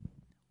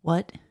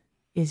What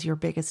is your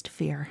biggest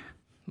fear?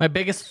 My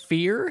biggest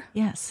fear?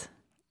 Yes.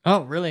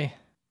 Oh, really?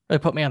 They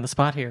put me on the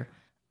spot here.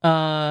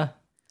 I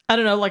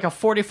don't know, like a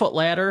 40-foot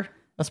ladder.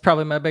 That's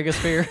probably my biggest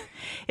fear.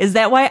 Is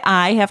that why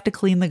I have to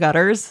clean the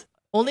gutters?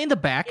 Only in the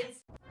back.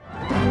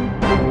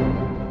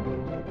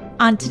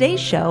 On today's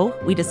show,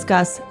 we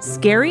discuss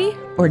scary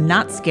or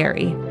not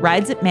scary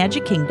rides at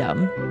Magic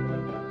Kingdom.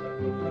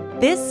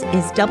 This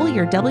is Double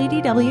Your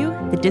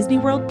WDW, the Disney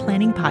World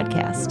Planning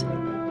Podcast.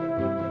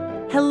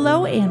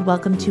 Hello and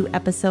welcome to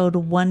episode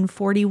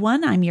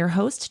 141. I'm your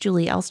host,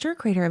 Julie Elster,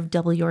 creator of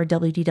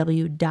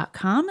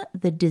doubleyourwdw.com,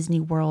 the Disney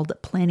World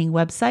planning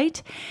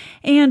website.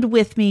 And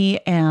with me,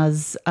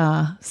 as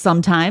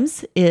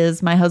sometimes,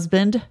 is my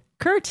husband,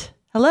 Kurt.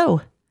 Hello.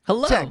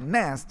 Hello. Jack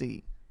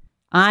Nasty.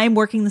 I'm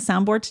working the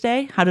soundboard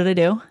today. How did I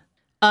do?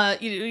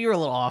 You were a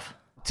little off.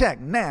 Jack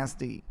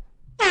Nasty.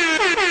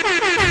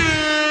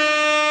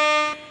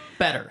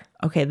 Better.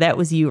 Okay, that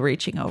was you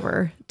reaching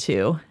over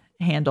to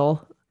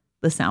handle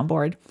the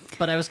soundboard.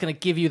 But I was going to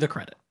give you the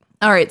credit.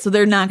 All right, so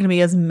there are not going to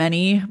be as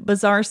many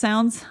bizarre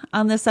sounds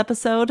on this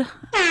episode.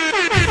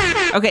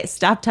 Okay,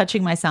 stop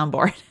touching my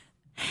soundboard.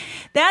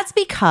 That's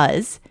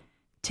because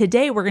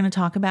today we're going to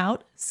talk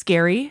about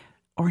scary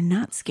or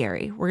not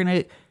scary. We're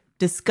going to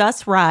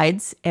discuss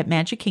rides at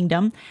Magic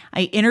Kingdom.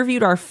 I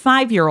interviewed our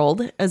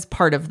 5-year-old as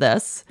part of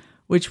this,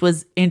 which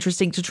was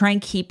interesting to try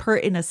and keep her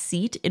in a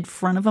seat in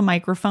front of a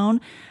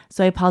microphone.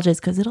 So I apologize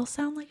because it'll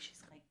sound like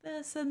she's like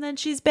this and then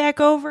she's back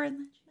over and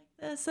then she's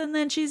like this and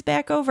then she's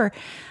back over.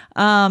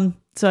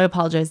 So I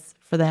apologize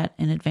for that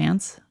in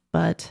advance,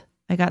 but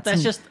I got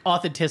That's just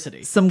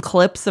authenticity. some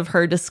clips of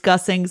her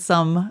discussing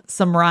some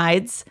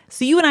rides.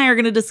 So you and I are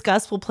going to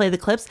discuss, we'll play the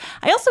clips.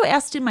 I also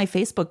asked in my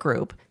Facebook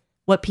group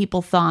what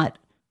people thought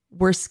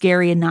were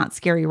scary and not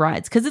scary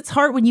rides. Because it's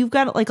hard when you've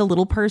got like a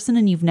little person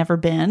and you've never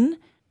been.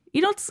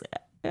 You don't,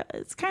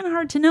 it's kind of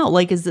hard to know.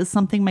 Like, is this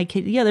something my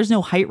kid, there's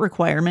no height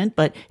requirement,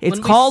 but it's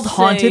When we called say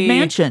Haunted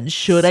Mansion.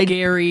 Should I?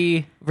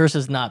 Scary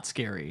versus not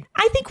scary.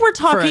 I think we're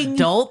talking. For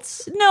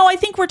adults? No, I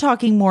think we're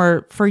talking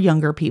more for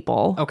younger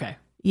people. Okay.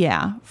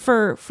 Yeah,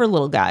 for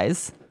little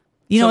guys.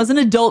 You know, as an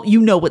adult, you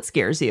know what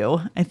scares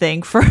you. I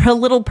think for a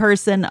little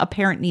person, a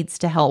parent needs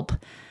to help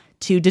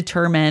to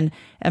determine,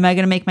 am I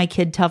going to make my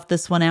kid tough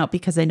this one out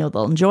because I know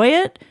they'll enjoy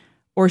it?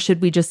 Or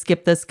should we just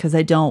skip this because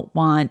I don't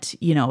want,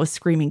 a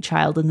screaming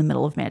child in the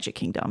middle of Magic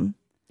Kingdom?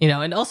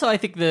 And also I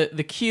think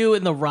the queue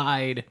and the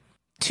ride,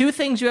 two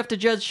things you have to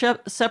judge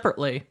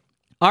separately.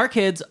 Our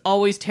kids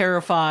always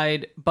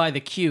terrified by the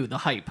queue, the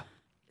hype.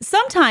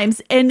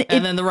 Sometimes, and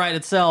then the ride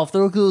itself,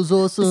 the queue's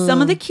awesome.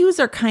 some of the queues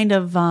are kind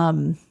of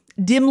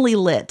dimly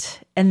lit,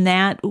 and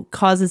that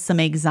causes some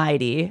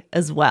anxiety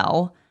as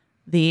well.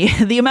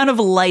 The amount of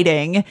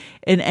lighting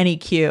in any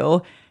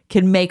queue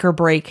can make or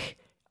break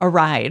a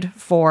ride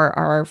for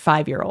our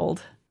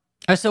 5-year-old.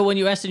 So when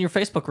you asked in your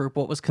Facebook group,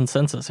 what was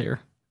consensus here?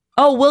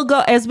 Oh, we'll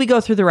go as we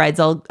go through the rides.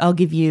 I'll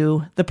give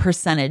you the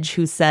percentage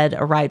who said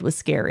a ride was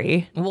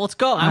scary. Well, let's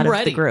go. I'm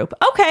ready. The group.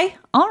 Okay.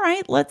 All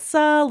right. Let's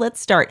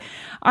start.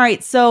 All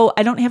right. So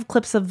I don't have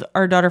clips of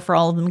our daughter for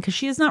all of them because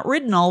she has not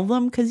ridden all of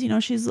them because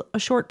she's a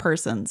short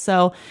person.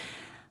 So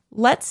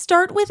let's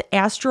start with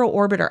Astro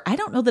Orbiter. I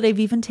don't know that I've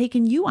even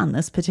taken you on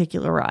this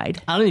particular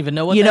ride. I don't even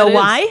know what you that know is.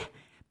 why?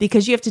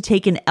 Because you have to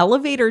take an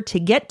elevator to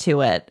get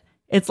to it.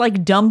 It's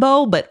like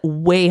Dumbo, but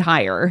way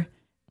higher.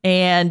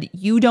 And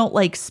you don't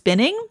like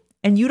spinning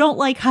and you don't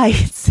like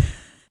heights.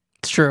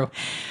 It's true.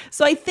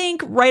 So I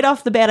think right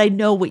off the bat, I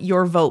know what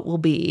your vote will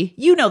be.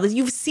 You know this.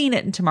 You've seen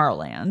it in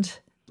Tomorrowland.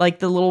 Like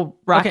the little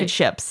rocket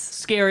ships.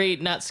 Scary,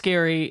 not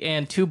scary,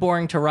 and too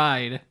boring to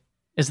ride.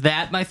 Is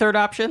that my third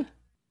option?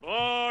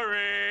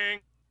 You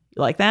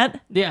like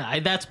that? Yeah,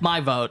 that's my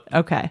vote.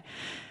 Okay.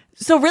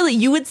 So really,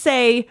 you would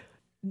say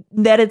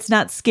that it's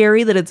not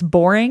scary, that it's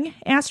boring,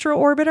 Astro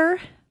Orbiter?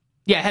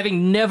 Yeah,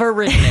 having never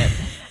ridden it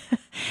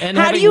and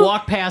having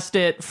walked past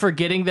it,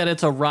 forgetting that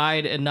it's a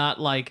ride and not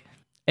like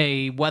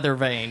a weather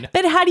vane.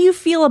 But how do you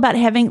feel about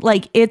having,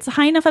 like, it's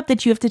high enough up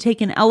that you have to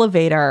take an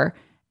elevator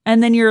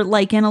and then you're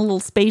like in a little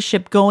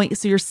spaceship going,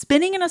 so you're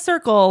spinning in a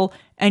circle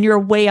and you're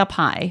way up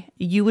high.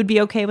 You would be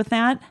okay with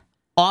that?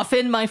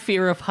 Often my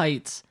fear of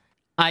heights,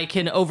 I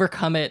can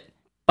overcome it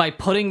by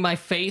putting my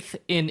faith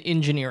in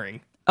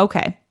engineering.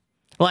 Okay.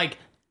 Like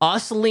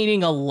us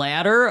leaning a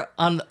ladder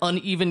on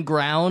uneven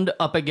ground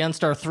up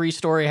against our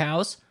 3-story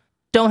house,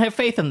 don't have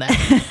faith in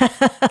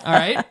that. All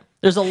right?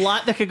 There's a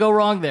lot that could go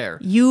wrong there.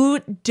 You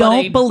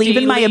don't believe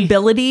in my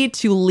ability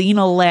to lean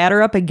a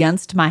ladder up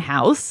against my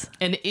house?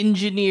 An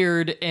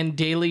engineered and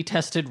daily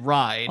tested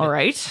ride. All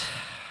right.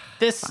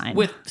 This, Fine.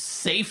 with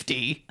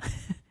safety,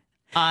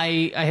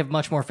 I have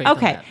much more faith in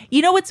Okay. that.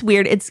 You know what's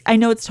weird? I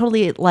know it's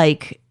totally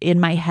like in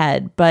my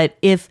head, but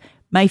if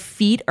my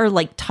feet are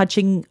like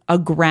touching a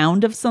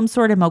ground of some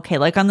sort, I'm okay.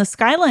 Like on the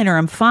Skyliner,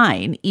 I'm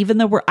fine, even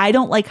though I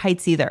don't like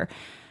heights either.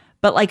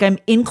 But like I'm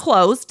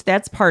enclosed,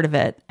 that's part of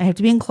it. I have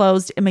to be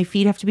enclosed and my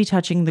feet have to be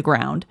touching the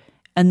ground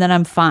and then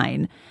I'm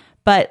fine.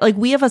 But like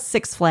we have a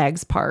Six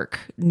Flags park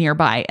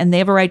nearby and they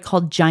have a ride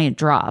called Giant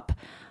Drop.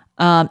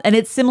 And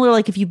it's similar,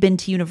 like if you've been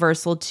to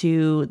Universal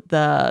to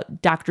the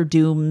Dr.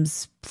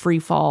 Doom's Free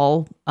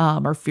Fall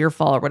or Fear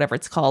Fall or whatever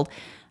it's called,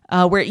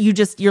 where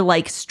you're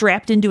like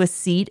strapped into a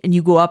seat and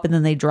you go up and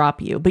then they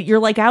drop you, but you're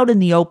like out in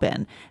the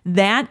open.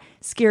 That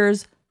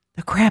scares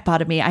the crap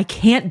out of me. I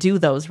can't do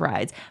those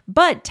rides.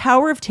 But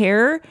Tower of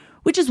Terror,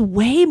 which is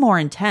way more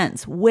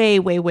intense, way,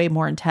 way, way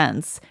more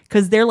intense,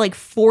 because they're like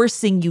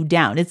forcing you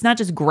down. It's not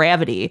just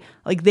gravity,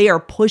 like they are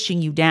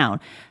pushing you down.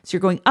 So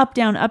you're going up,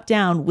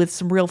 down with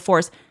some real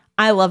force.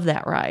 I love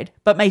that ride,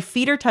 but my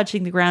feet are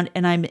touching the ground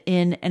and I'm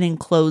in an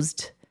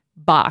enclosed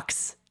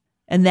box.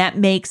 And that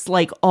makes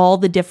like all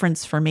the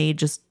difference for me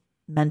just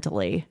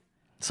mentally.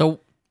 So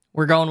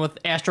we're going with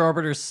Astro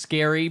Orbiter's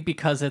scary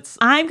because it's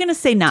I'm going to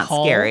say not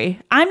tall. scary.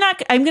 I'm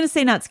going to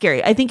say not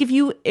scary. I think if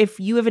you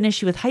have an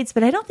issue with heights,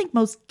 but I don't think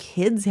most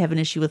kids have an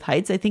issue with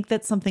heights. I think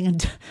that's something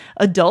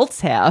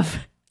adults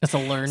have. It's a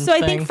learned So I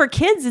thing. think for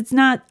kids, it's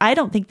not, I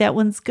don't think that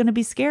one's going to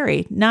be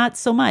scary. Not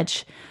so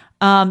much.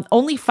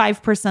 Only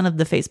 5% of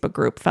the Facebook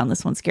group found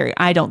this one scary.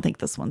 I don't think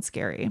this one's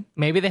scary.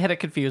 Maybe they had it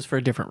confused for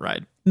a different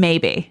ride.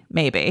 Maybe.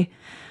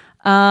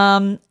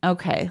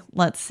 Okay,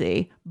 let's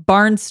see.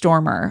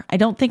 Barnstormer. I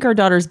don't think our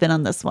daughter's been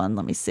on this one.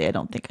 Let me see. I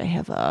don't think I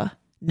have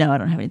no, I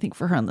don't have anything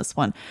for her on this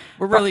one.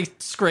 We're really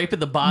scraping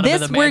the bottom of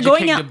the Magic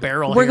Kingdom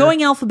barrel We're here.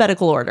 going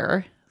alphabetical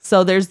order.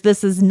 So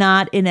this is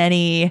not in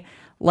any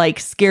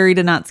like scary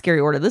to not scary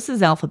order. This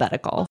is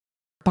alphabetical.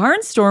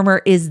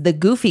 Barnstormer is the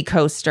Goofy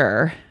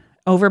coaster.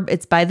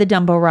 It's by the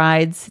Dumbo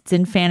Rides. It's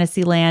in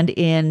Fantasyland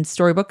in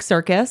Storybook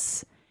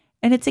Circus.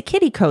 And it's a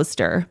kiddie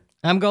coaster.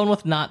 I'm going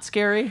with not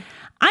scary.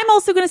 I'm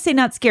also going to say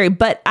not scary,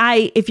 but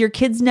if your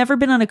kid's never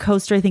been on a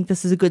coaster, I think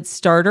this is a good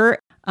starter.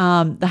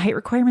 The height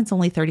requirement's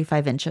only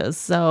 35 inches,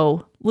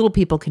 so little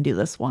people can do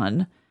this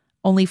one.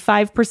 Only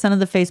 5% of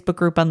the Facebook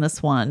group on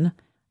this one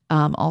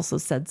also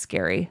said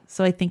scary.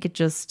 So I think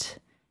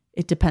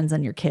it depends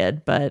on your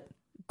kid, but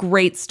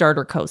great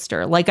starter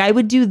coaster. Like I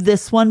would do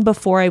this one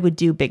before I would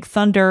do Big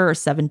Thunder or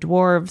Seven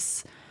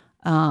Dwarfs.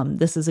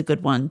 This is a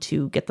good one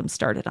to get them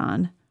started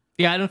on.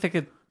 Yeah, I don't think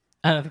there's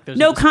No a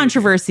dispute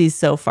controversies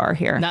so far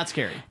here. here. Not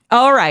scary.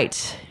 All right,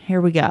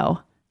 here we go.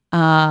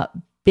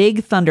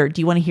 Big Thunder.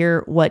 Do you want to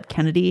hear what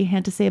Kennedy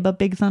had to say about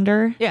Big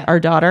Thunder? Yeah. Our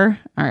daughter.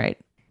 All right.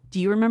 Do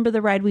you remember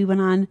the ride we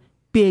went on?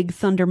 Big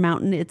Thunder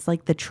Mountain. It's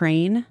like the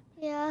train.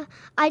 Yeah,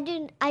 I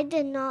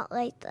did not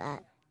like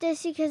that.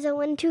 Just because it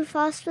went too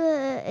fast,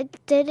 it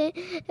didn't.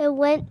 It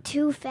went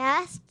too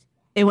fast.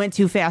 It went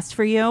too fast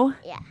for you?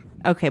 Yeah.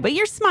 Okay, but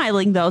you're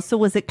smiling though, so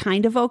was it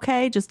kind of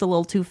okay? Just a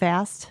little too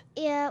fast?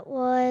 Yeah, it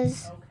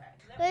was.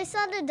 But I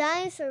saw the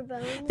dinosaur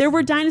bones. There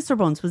were dinosaur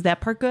bones. Was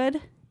that part good?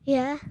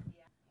 Yeah.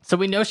 So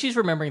we know she's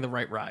remembering the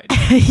right ride.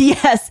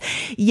 Yes.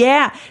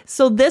 Yeah.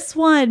 So this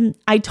one,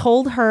 I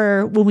told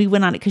her when we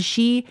went on it, because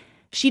she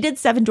did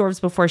Seven Dwarfs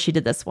before she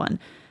did this one.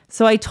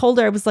 So I told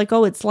her, I was like,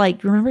 oh, it's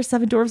like, remember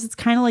Seven Dwarfs? It's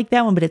kind of like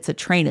that one, but it's a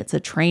train. It's a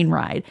train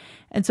ride.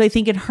 And so I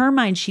think in her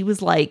mind, she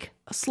was like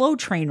a slow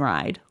train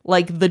ride,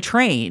 like the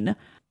train.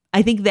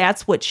 I think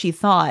that's what she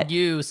thought.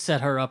 You set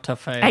her up to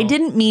fail. I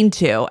didn't mean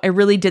to. I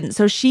really didn't.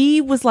 So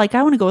she was like,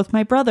 I want to go with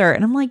my brother.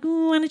 And I'm like,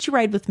 why don't you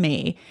ride with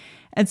me?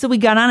 And so we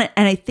got on it.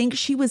 And I think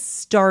she was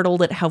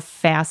startled at how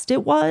fast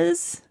it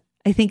was.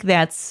 I think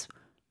that's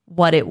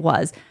what it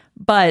was.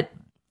 But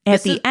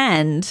at the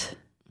end,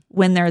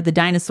 when they're the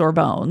dinosaur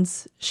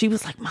bones, she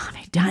was like,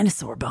 Mommy,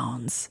 dinosaur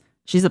bones.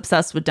 She's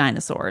obsessed with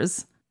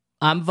dinosaurs.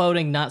 I'm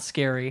voting not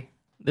scary.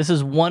 This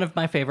is one of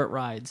my favorite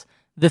rides.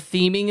 The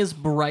theming is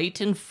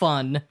bright and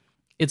fun.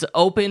 It's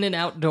open and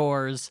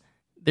outdoors.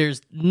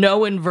 There's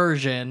no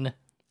inversion,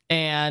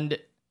 and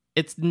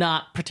it's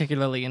not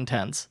particularly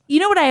intense. You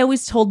know what I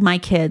always told my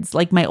kids,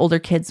 like my older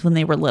kids when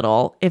they were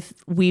little, if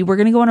we were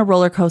going to go on a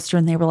roller coaster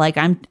and they were like,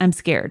 I'm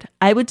scared,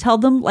 I would tell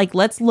them, like,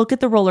 let's look at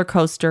the roller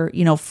coaster,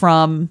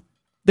 from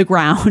the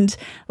ground.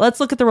 Let's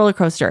look at the roller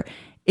coaster.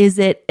 Is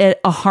it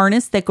a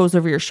harness that goes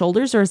over your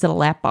shoulders, or is it a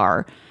lap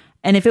bar?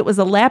 And if it was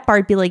a lap bar,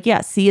 I'd be like,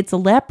 yeah, see, it's a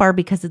lap bar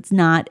because it's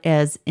not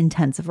as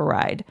intense of a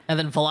ride. And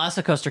then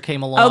Velocicoaster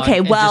came along Okay,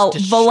 and well,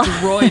 just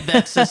destroyed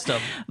that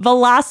system.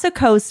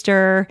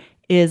 Velocicoaster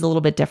is a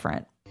little bit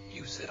different.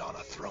 You sit on a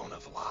throne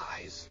of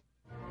lies.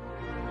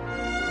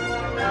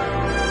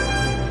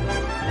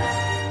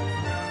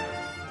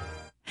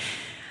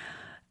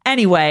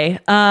 Anyway,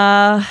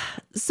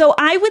 so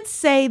I would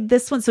say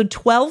this one, so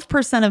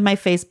 12% of my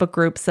Facebook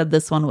group said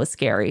this one was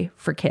scary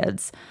for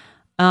kids.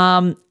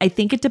 I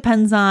think it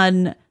depends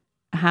on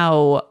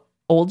how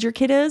old your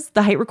kid is.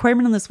 The height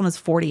requirement on this one is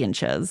 40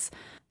 inches.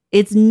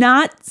 It's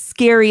not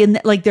scary, and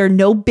like there are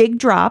no big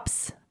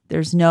drops.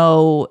 There's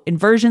no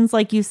inversions,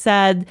 like you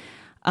said.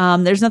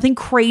 There's nothing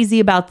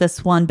crazy about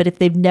this one, but if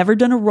they've never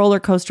done a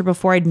roller coaster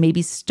before, I'd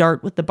maybe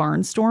start with the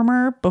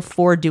Barnstormer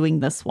before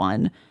doing this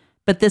one.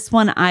 But this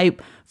one,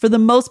 for the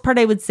most part,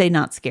 I would say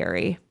not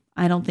scary.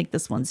 I don't think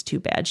this one's too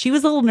bad. She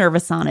was a little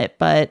nervous on it,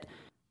 but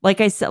like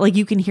I said, like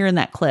you can hear in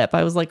that clip,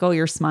 I was like, oh,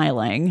 you're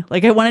smiling.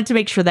 Like I wanted to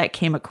make sure that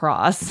came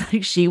across.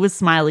 Like she was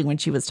smiling when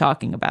she was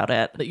talking about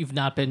it. That you've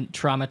not been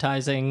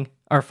traumatizing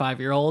our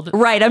 5-year-old.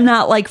 Right. I'm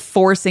not like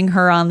forcing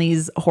her on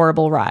these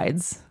horrible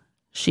rides.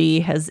 She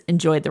has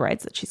enjoyed the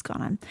rides that she's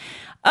gone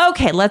on.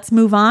 Okay, let's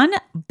move on.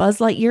 Buzz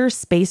Lightyear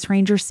Space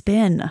Ranger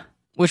Spin.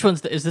 Which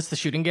one's is this the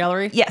shooting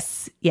gallery?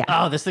 Yes. Yeah.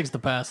 Oh, this thing's the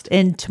best.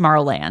 In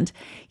Tomorrowland.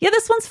 Yeah,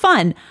 this one's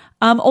fun.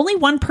 Only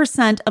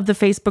 1% of the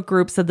Facebook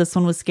group said this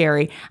one was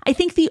scary. I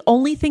think the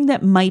only thing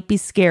that might be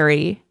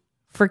scary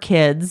for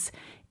kids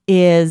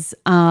is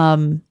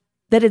that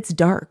it's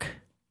dark.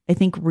 I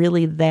think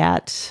really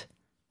that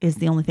is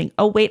the only thing.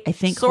 Oh, wait, I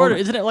think... Sort of.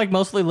 Isn't it like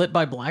mostly lit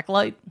by black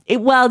light?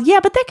 Well, yeah,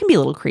 but that can be a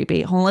little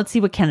creepy. Hold on, let's see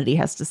what Kennedy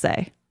has to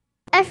say.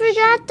 I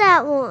forgot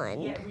that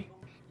one.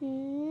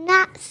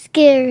 Not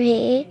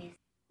scary.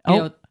 You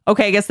know,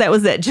 Okay, I guess that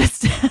was it.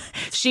 Just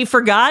she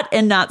forgot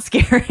and not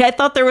scary. I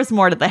thought there was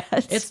more to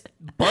that. it's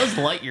Buzz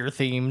Lightyear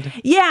themed.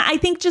 Yeah, I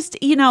think just,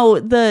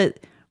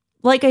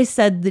 like I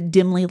said, the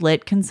dimly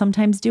lit can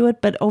sometimes do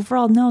it, but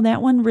overall, no,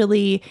 that one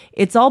really,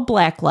 it's all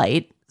black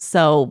light.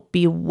 So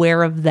be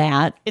aware of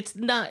that. It's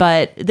not,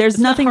 But there's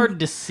it's nothing not hard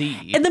to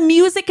see. And the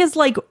music is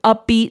like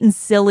upbeat and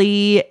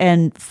silly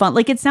and fun.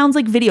 Like it sounds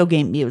like video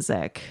game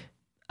music.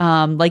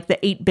 Like the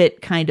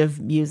 8-bit kind of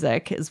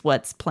music is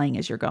what's playing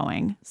as you're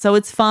going. So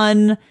it's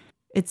fun.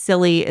 It's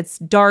silly. It's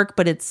dark,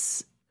 but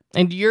it's...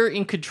 And you're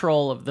in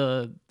control of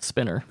the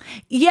spinner.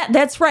 Yeah,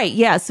 that's right.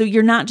 Yeah. So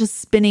you're not just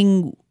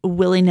spinning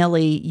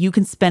willy-nilly. You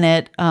can spin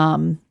it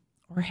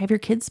or have your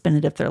kids spin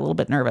it if they're a little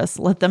bit nervous.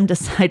 Let them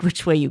decide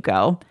which way you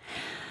go.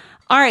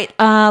 All right.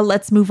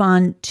 Let's move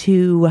on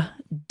to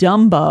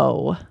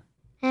Dumbo.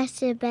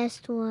 That's the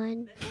best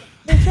one.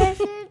 The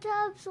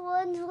Triceratops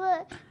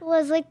one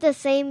was like the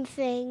same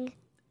thing.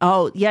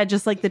 Oh, yeah.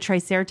 Just like the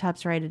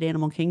Triceratops ride at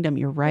Animal Kingdom.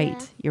 You're right.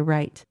 Yeah. You're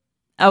right.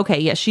 Okay.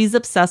 Yeah. She's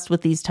obsessed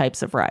with these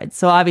types of rides.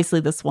 So obviously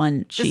this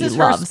one she This is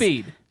loves. her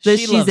speed.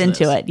 She's loves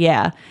into this. it.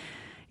 Yeah.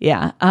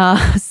 Yeah.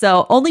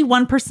 So only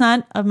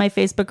 1% of my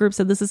Facebook group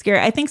said this is scary.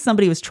 I think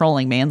somebody was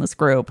trolling me in this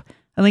group.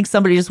 I think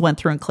somebody just went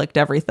through and clicked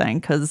everything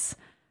because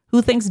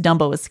who thinks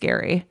Dumbo is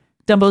scary?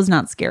 Dumbo's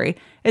not scary.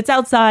 It's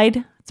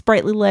outside. It's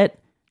brightly lit.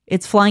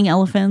 It's flying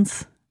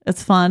elephants.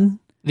 It's fun.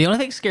 The only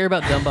thing scary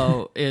about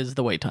Dumbo is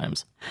the wait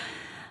times.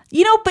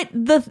 But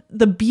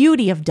the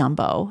beauty of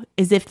Dumbo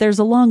is if there's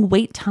a long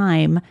wait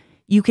time,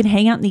 you can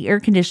hang out in the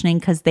air conditioning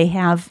because they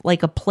have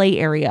like a play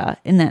area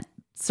in that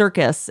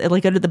circus,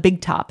 like under the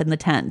big top in the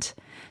tent.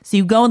 So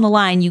you go in the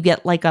line, you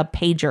get like a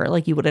pager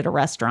like you would at a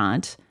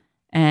restaurant,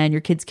 and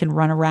your kids can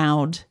run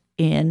around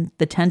in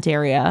the tent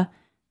area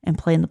and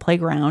play in the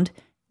playground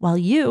while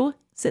you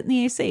sit in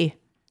the AC.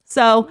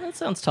 So That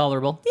sounds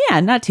tolerable. yeah,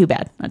 not too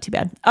bad. Not too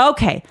bad.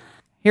 Okay,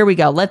 here we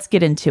go. Let's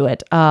get into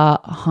it.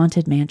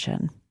 Haunted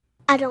Mansion.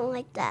 I don't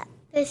like that.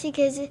 That's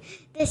because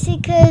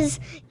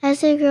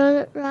as a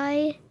grown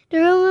ride, the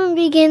room in the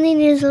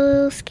beginning is a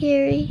little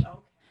scary.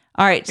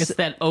 All right. It's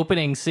that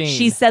opening scene.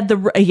 She said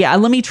let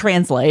me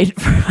translate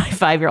for my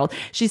 5-year-old.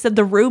 She said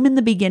the room in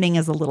the beginning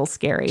is a little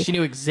scary. She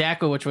knew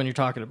exactly which one you're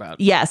talking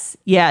about. Yes.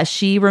 Yeah,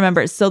 she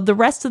remembers. So the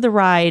rest of the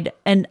ride,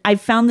 and I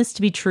found this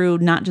to be true,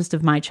 not just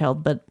of my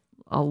child, but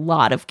a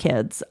lot of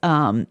kids,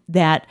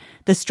 that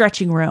the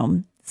stretching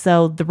room.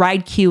 So the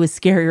ride queue is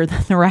scarier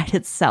than the ride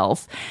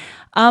itself.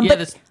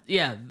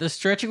 The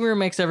stretching room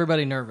makes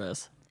everybody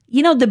nervous.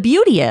 The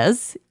beauty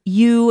is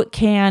you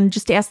can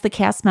just ask the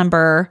cast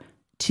member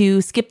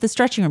to skip the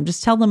stretching room.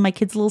 Just tell them my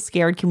kid's a little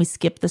scared. Can we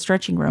skip the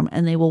stretching room?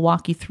 And they will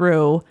walk you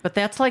through. But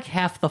that's like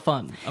half the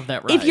fun of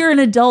that ride. If you're an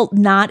adult,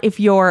 not if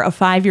you're a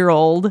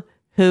 5-year-old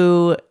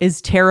who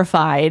is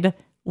terrified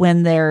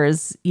when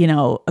there's,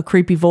 a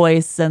creepy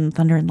voice and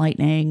thunder and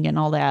lightning and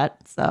all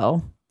that.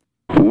 So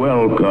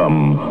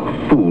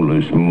Welcome,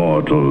 foolish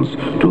mortals,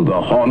 to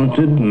the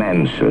Haunted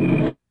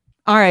Mansion.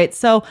 all right.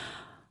 So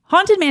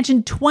Haunted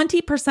Mansion,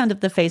 20% of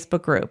the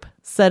Facebook group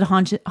said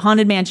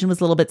Haunted Mansion was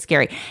a little bit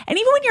scary. And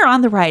even when you're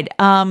on the ride,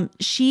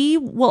 she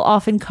will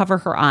often cover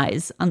her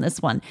eyes on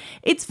this one.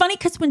 It's funny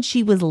because when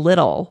she was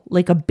little,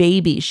 like a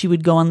baby, she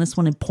would go on this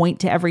one and point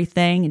to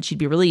everything and she'd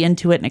be really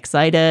into it and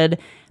excited.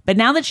 But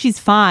now that she's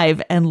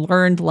 5 and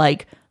learned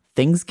like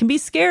things can be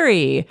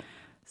scary,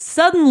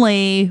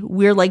 suddenly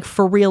we're like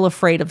for real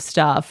afraid of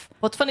stuff.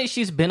 What's funny,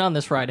 she's been on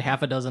this ride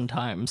half a dozen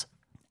times.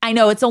 I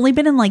know it's only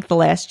been in like the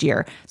last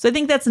year. So I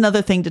think that's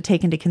another thing to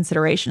take into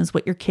consideration is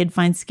what your kid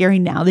finds scary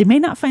now. They may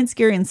not find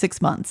scary in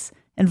 6 months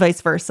and vice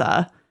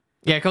versa.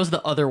 Yeah, it goes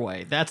the other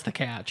way. That's the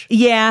catch.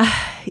 Yeah.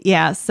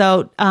 Yeah.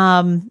 So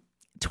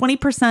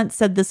 20%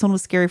 said this one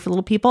was scary for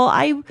little people.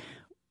 I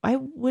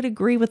would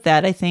agree with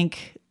that. I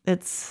think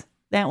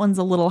that one's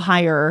a little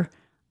higher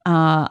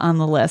on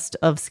the list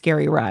of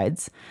scary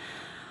rides.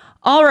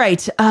 All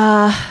right.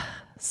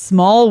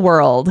 Small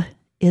World.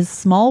 Is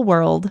Small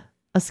World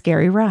a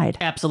scary ride?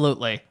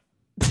 Absolutely.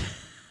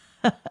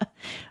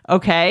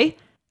 Okay.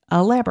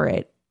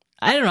 Elaborate.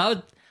 I don't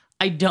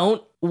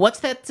know.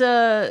 What's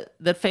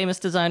that famous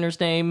designer's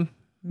name?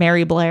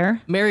 Mary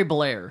Blair. Mary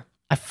Blair.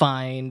 I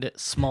find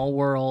Small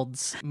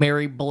World's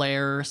Mary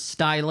Blair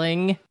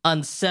styling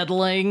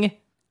unsettling.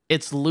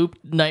 Its looped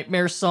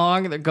nightmare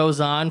song that goes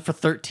on for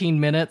 13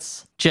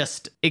 minutes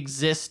just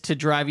exists to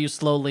drive you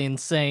slowly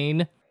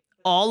insane.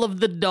 All of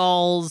the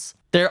dolls,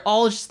 they're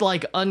all just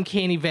like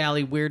uncanny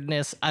valley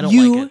weirdness. I don't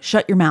like it.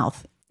 Shut your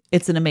mouth.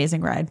 It's an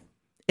amazing ride.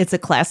 It's a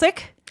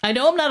classic. I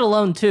know I'm not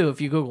alone too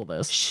if you Google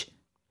this.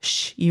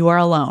 Shh, you are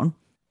alone.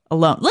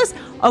 Listen,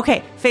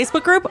 okay,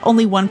 Facebook group,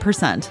 only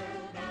 1%.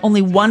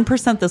 Only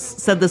 1%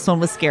 said this one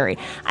was scary.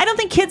 I don't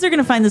think kids are going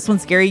to find this one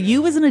scary.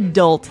 You as an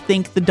adult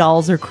think the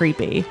dolls are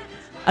creepy.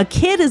 A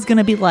kid is going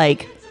to be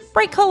like,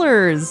 bright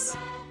colors,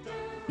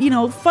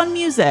 fun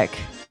music.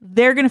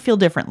 They're going to feel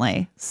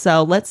differently.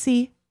 So let's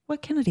see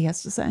what Kennedy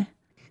has to say.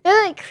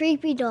 They're like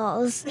creepy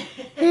dolls.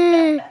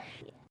 Darn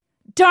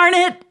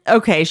it.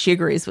 Okay, she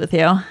agrees with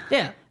you.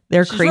 Yeah.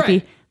 They're she's creepy.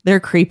 right. They're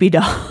creepy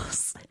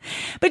dolls.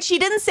 But she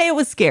didn't say it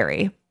was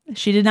scary.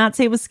 She did not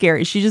say it was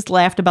scary. She just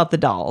laughed about the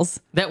dolls.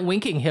 That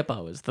winking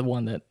hippo is the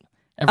one that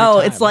every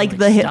time It's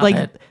I'm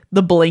like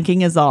the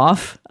blinking is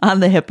off on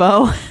the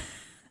hippo.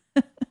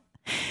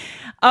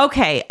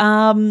 Okay,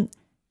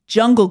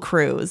 Jungle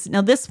Cruise.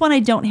 Now this one I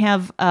don't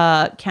have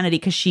Kennedy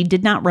because she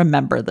did not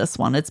remember this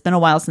one. It's been a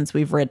while since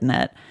we've ridden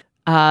it.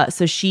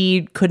 So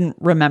she couldn't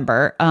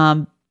remember.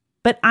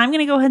 But I'm going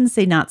to go ahead and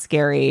say not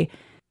scary.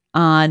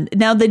 Now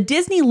the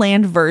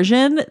Disneyland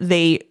version,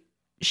 they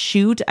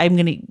shoot, I'm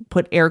going to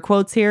put air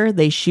quotes here,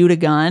 they shoot a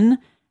gun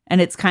and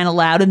it's kind of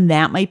loud and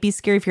that might be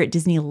scary if you're at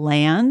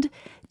Disneyland.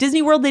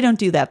 Disney World, they don't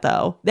do that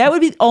though. That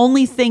would be the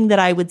only thing that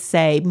I would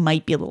say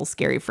might be a little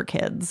scary for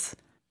kids.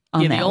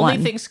 The only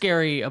thing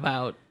scary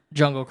about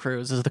Jungle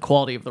Cruise is the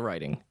quality of the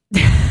writing.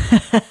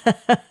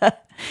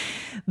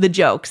 The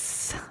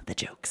jokes.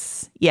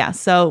 Yeah,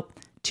 so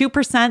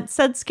 2%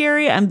 said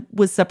scary. I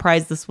was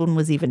surprised this one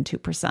was even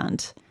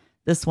 2%.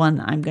 This one,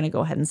 I'm going to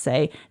go ahead and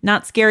say,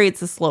 not scary.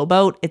 It's a slow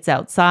boat. It's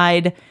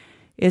outside.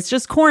 It's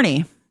just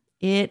corny.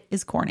 It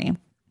is corny.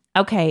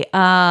 Okay,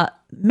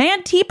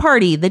 Mad Tea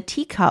Party, the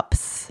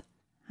teacups.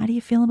 How do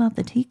you feel about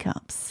the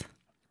teacups?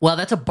 Well,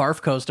 that's a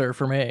barf coaster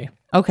for me.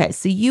 Okay,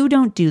 so you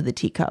don't do the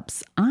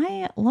teacups.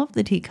 I love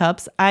the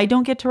teacups. I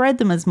don't get to ride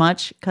them as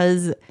much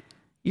because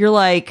you're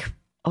like,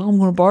 oh, I'm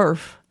going to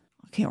barf.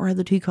 I can't ride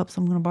the teacups.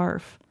 I'm going to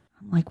barf.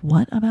 I'm like,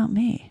 what about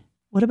me?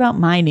 What about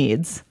my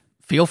needs?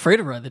 Feel free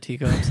to ride the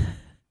teacups.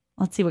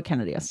 Let's see what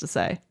Kennedy has to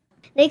say.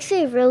 Makes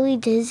me really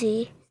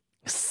dizzy.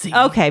 See?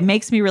 Okay,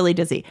 makes me really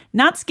dizzy.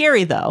 Not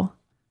scary, though.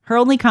 Her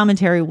only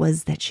commentary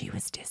was that she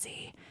was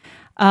dizzy.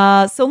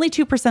 So only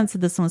 2% said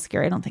this one was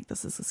scary. I don't think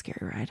this is a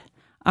scary ride.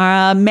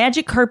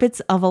 Magic Carpets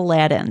of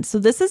Aladdin. So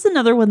this is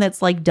another one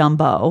that's like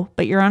Dumbo,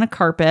 but you're on a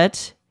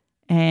carpet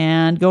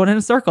and going in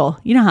a circle.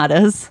 You know how it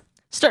is.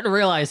 Starting to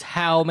realize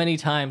how many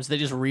times they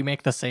just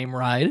remake the same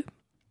ride.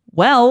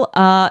 Well,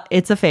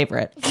 it's a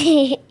favorite.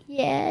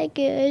 Yeah,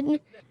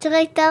 good. Do you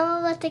like that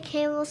one, let the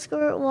camel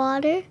squirt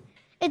water?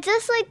 It's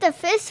just like the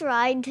fish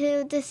ride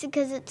too, just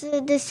because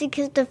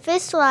the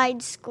fish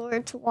ride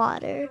squirts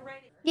water.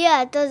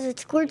 Yeah, it does. It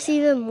squirts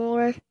even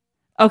more.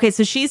 Okay,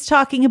 so she's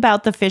talking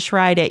about the fish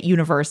ride at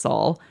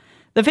Universal.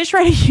 The fish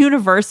ride at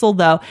Universal,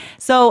 though.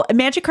 So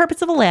Magic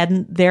Carpets of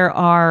Aladdin, there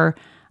are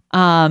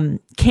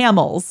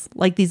camels,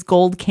 like these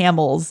gold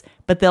camels,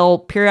 but they'll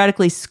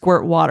periodically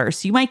squirt water.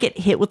 So you might get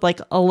hit with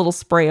like a little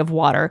spray of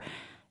water.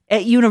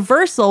 At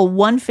Universal,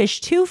 One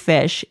Fish, Two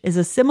Fish is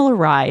a similar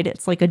ride.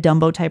 It's like a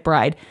Dumbo type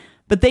ride,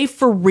 but they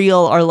for real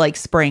are like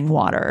spraying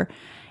water.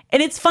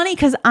 And it's funny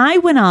because I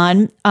went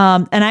on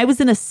and I was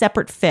in a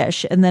separate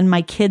fish and then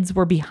my kids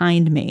were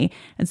behind me.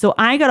 And so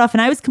I got off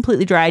and I was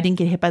completely dry. I didn't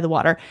get hit by the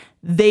water.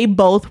 They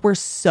both were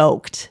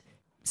soaked,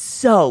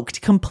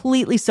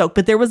 completely soaked.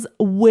 But there was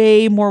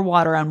way more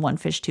water on One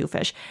Fish, Two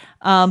Fish.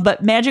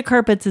 But Magic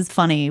Carpets is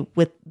funny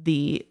with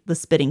the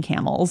spitting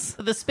camels.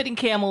 The spitting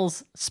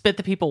camels spit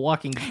the people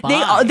walking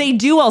by. They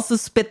do also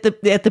spit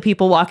at the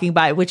people walking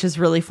by, which is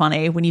really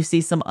funny when you see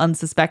some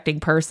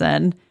unsuspecting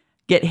person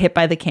get hit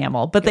by the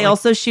camel. But they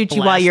also shoot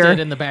you while you're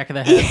in the back of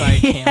the head by a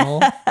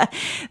camel.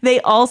 They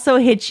also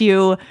hit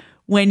you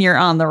when you're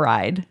on the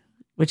ride,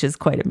 which is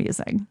quite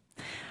amusing.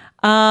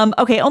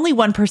 Okay, only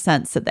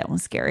 1% said that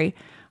was scary.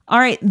 All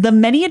right, The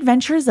Many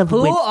Adventures of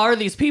Who are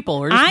these people?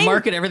 We're just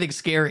marking everything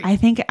scary. I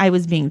think I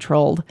was being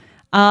trolled.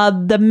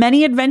 The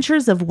Many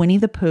Adventures of Winnie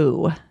the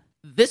Pooh.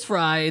 This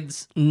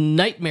ride's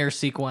nightmare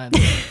sequence.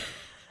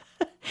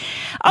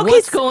 Okay,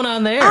 What's going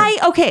on there?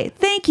 Okay,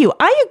 thank you.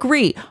 I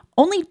agree.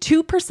 Only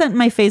 2% in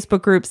my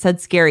Facebook group said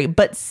scary,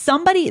 but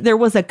there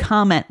was a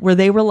comment where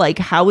they were like,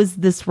 how is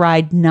this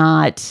ride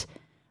not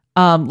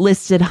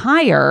listed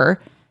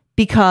higher?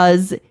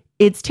 Because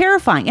it's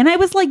terrifying. And I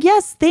was like,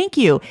 yes, thank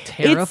you.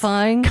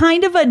 Terrifying? It's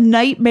kind of a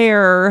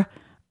nightmare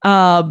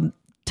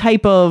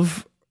type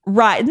of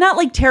ride. Not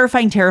like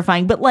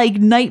terrifying, but like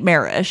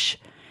nightmarish.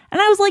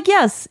 And I was like,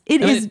 yes,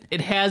 it is.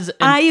 It has.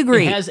 I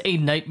agree. It has a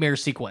nightmare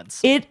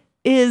sequence. It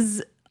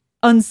is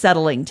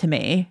unsettling to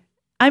me.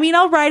 I mean,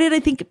 I'll ride it. I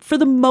think for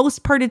the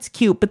most part, it's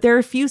cute, but there are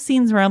a few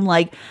scenes where I'm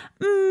like,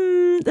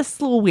 this is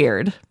a little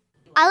weird.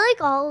 I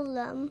like all of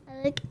them.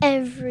 I like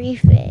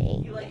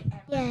everything.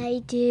 Yeah,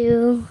 I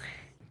do.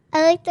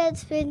 I like that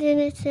spin and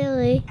it's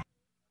silly.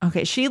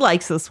 Okay, she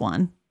likes this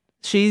one.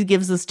 She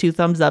gives us 2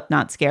 thumbs up,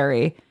 not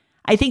scary.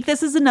 I think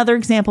this is another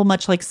example,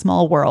 much like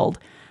Small World,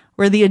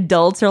 where the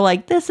adults are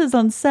like, this is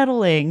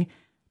unsettling,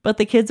 but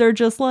the kids are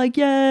just like,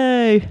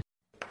 yay.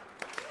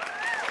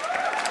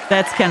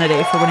 That's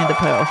Kennedy for Winnie the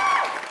Pooh.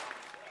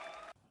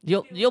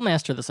 You'll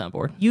master the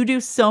soundboard. You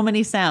do so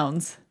many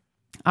sounds.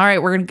 All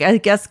right, we're gonna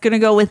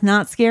go with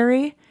not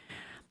scary.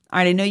 All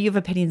right, I know you have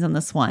opinions on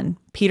this one.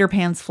 Peter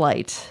Pan's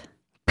Flight.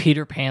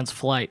 Peter Pan's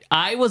Flight.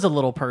 I was a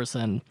little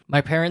person. My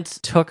parents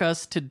took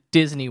us to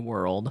Disney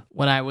World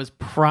when I was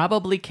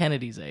probably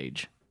Kennedy's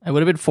age. I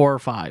would have been 4 or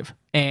 5.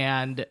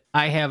 And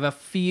I have a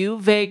few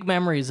vague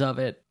memories of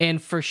it. And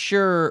for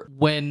sure,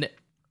 when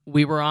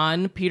we were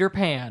on Peter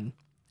Pan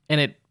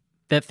and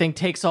that thing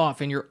takes off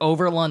and you're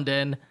over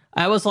London,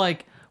 I was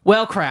like,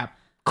 well, crap.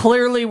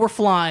 Clearly we're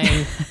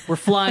flying. We're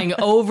flying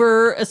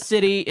over a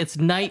city. It's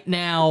night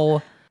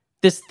now.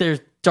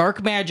 There's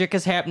dark magic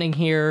is happening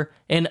here.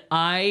 And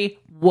I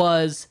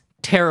was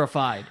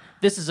terrified.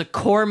 This is a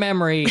core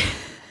memory.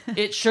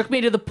 It shook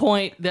me to the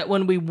point that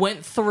when we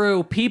went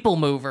through People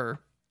Mover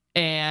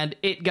and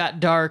it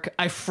got dark,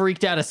 I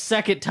freaked out a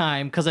second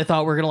time because I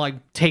thought we were going to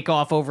like take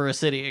off over a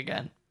city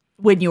again.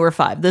 When you were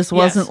 5. This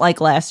wasn't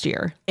like last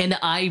year. And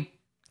I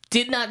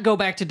did not go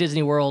back to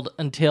Disney World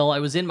until I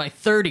was in my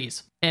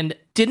 30s and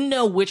didn't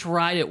know which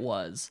ride it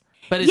was.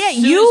 But as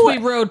soon as we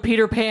rode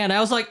Peter Pan,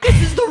 I was like,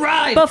 this is the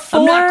ride.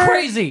 I'm not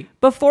crazy.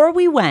 Before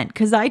we went,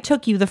 because I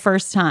took you the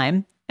first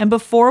time, and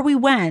before we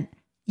went,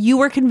 you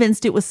were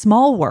convinced it was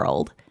Small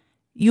World.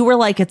 You were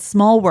like, it's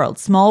Small World.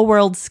 Small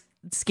World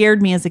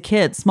scared me as a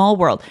kid. Small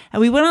World.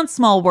 And we went on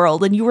Small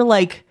World, and you were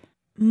like,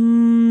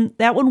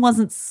 that one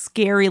wasn't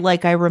scary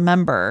like I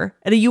remember.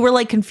 And you were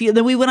like confused.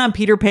 Then we went on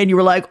Peter Pan. You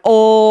were like,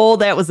 oh,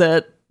 that was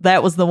it.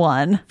 That was the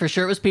one. For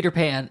sure it was Peter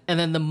Pan. And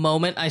then the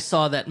moment I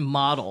saw that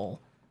model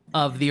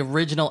of the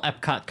original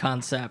Epcot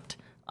concept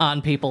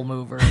on People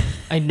Mover,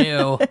 I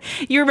knew.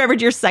 You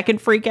remembered your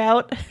second freak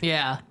out?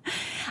 Yeah.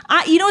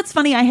 You know, it's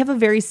funny. I have a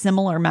very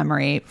similar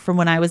memory from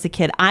when I was a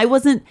kid. I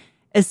wasn't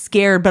as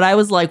scared, but I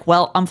was like,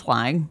 well, I'm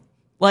flying.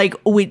 Like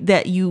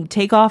that you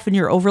take off and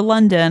you're over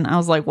London. I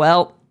was like,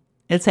 well,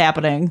 it's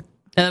happening.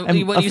 And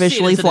I'm when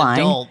officially you see it as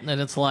flying. an adult,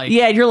 and it's like,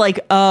 yeah, you're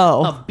like,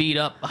 oh, a beat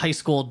up high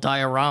school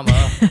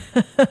diorama.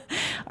 All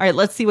right,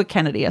 let's see what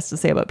Kennedy has to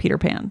say about Peter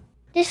Pan.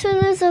 This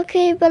one was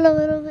okay, but a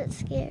little bit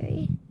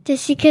scary.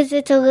 Just because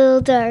it's a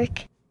little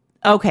dark.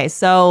 Okay,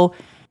 so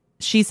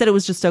she said it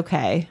was just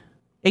okay.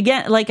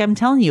 Again, like I'm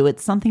telling you,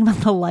 it's something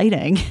about the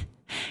lighting.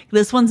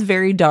 This one's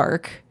very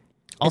dark.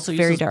 Also it's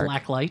very uses dark.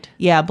 black light.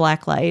 Yeah,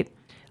 black light.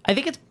 I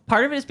think it's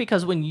part of it is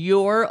because when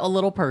you're a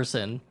little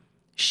person,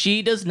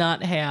 she does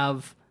not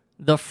have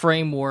the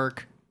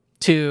framework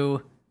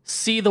to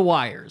see the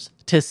wires,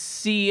 to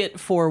see it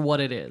for what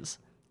it is.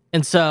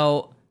 And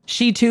so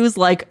she too's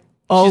like,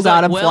 oh she's God,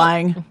 like, I'm well,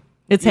 flying.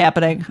 It's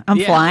happening. I'm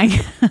yeah, flying.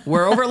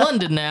 We're over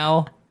London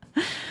now.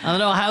 I don't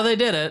know how they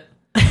did it,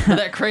 but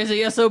that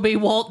crazy SOB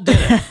Walt did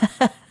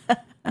it.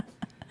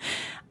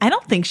 I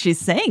don't think she's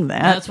saying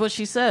that. That's what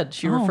she said.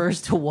 She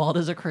refers to Walt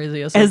as a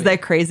crazy SOB. As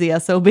that crazy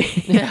SOB.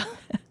 Yeah.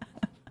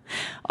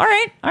 All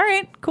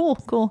right. Cool.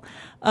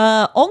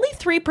 Only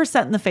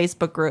 3% in the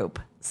Facebook group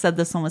said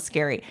this one was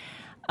scary.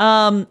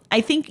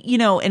 I think,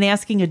 in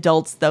asking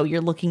adults, though,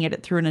 you're looking at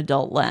it through an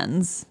adult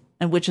lens,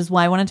 and which is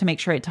why I wanted to make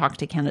sure I talked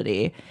to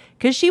Kennedy,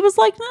 because she was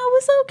like, no, it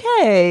was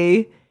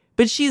okay.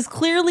 But she's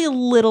clearly a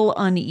little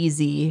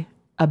uneasy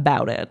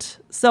about it.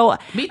 So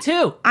Me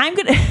too. I'm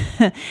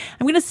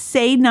gonna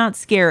say not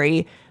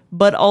scary,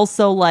 but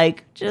also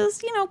like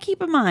just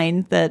keep in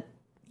mind that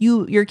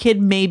your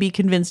kid may be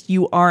convinced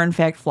you are in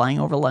fact flying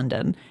over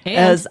London, And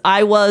as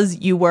I was,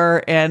 you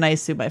were, and I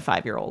assume my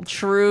 5-year-old.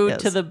 True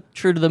to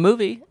the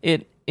movie,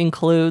 it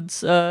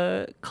includes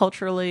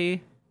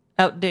culturally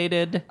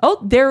outdated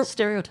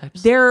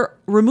stereotypes. They're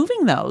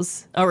removing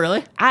those. Oh,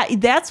 really?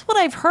 That's what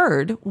I've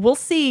heard. We'll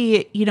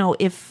see,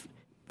 if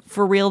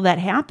for real that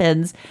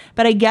happens.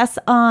 But I guess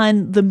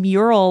on the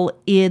mural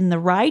in the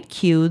ride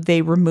queue,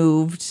 they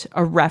removed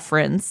a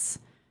reference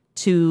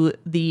to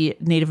the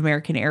Native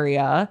American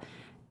area.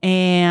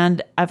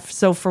 And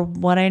so from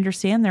what I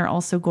understand, they're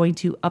also going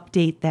to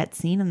update that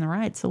scene in the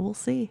ride. So we'll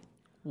see.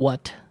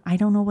 What? I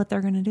don't know what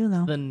they're going to do,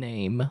 though. The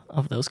name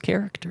of those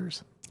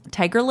characters.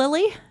 Tiger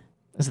Lily?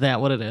 Is that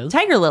what it is?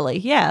 Tiger Lily,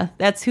 yeah.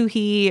 That's who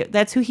he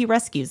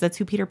rescues. That's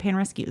who Peter Pan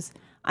rescues.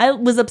 I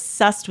was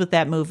obsessed with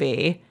that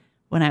movie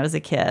when I was a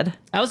kid.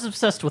 I was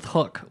obsessed with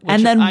Hook, which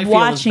and then I feel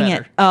watching is it.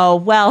 better. Oh,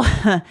 well,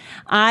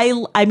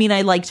 I mean,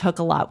 I liked Hook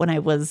a lot when I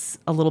was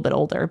a little bit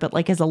older, but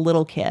like as a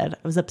little kid, I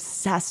was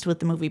obsessed with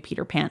the movie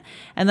Peter Pan.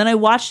 And then I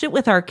watched it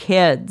with our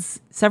kids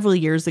several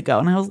years ago,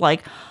 and I was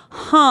like,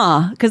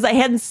 because I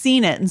hadn't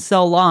seen it in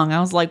so long.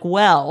 I was like,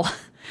 well,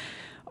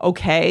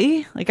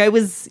 okay. Like I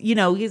was, as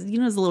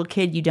a little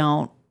kid, you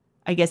don't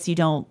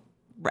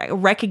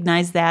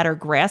recognize that or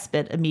grasp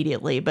it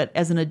immediately. But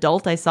as an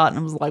adult, I saw it and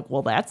I was like,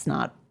 well, that's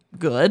not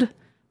good.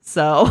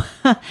 So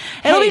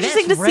it'll be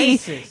interesting to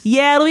see.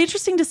 Yeah, it'll be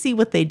interesting to see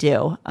what they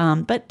do.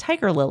 But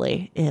Tiger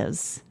Lily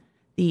is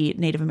the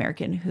Native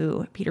American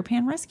who Peter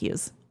Pan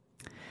rescues.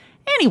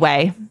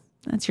 Anyway,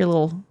 that's your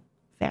little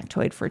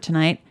factoid for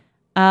tonight.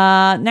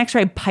 Next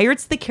ride,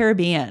 Pirates of the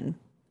Caribbean.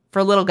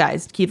 For little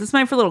guys. Keep this in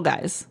mind for little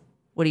guys.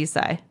 What do you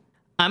say?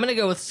 I'm going to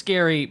go with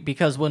scary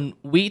because when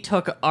we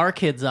took our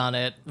kids on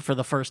it for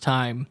the first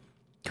time,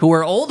 who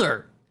were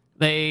older,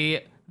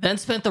 they then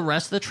spent the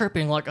rest of the trip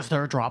being like, is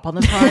there a drop on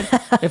this ride?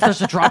 If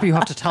there's a drop, you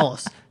have to tell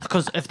us.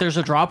 Because if there's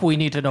a drop, we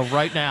need to know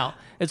right now.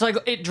 It's like,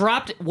 it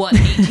dropped,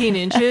 18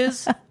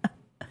 inches?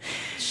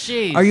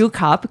 Jeez. Are you a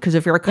cop? Because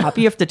if you're a cop,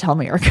 you have to tell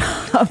me you're a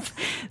cop.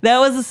 That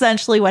was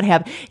essentially what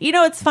happened. You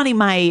know, it's funny.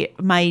 My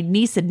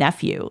niece and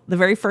nephew, the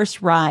very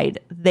first ride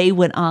they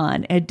went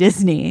on at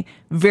Disney,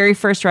 very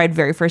first ride,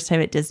 very first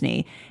time at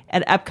Disney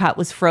at Epcot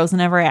was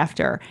Frozen Ever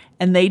After.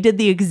 And they did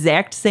the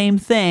exact same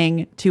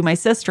thing to my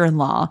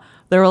sister-in-law.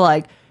 They were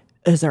like,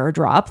 is there a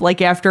drop? Like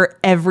after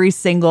every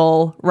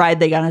single ride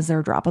they got, is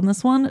there a drop on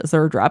this one? Is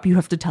there a drop? You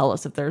have to tell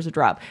us if there's a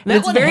drop. And That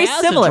it's one very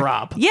has a similar.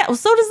 drop. Yeah, well,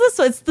 so does this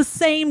one. It's the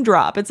same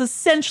drop. It's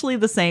essentially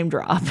the same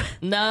drop.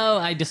 No,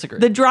 I disagree.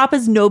 The drop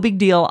is no big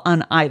deal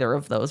on either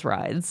of those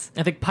rides.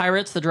 I think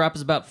Pirates, the drop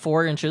is about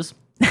 4 inches.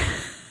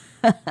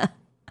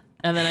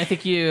 And then I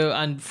think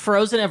on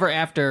Frozen Ever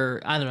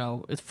After, I don't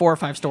know, it's 4 or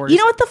 5 stories. You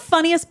know what the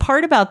funniest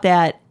part about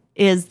that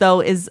is,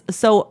 though,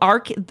 so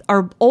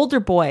our older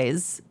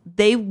boys,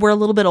 they were a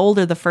little bit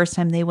older the first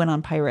time they went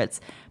on Pirates,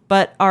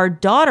 but our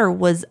daughter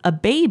was a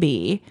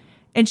baby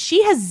and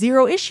she has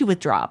zero issue with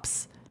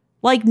drops.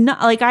 Like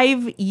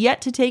I've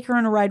yet to take her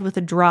on a ride with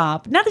a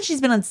drop. Not that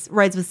she's been on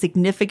rides with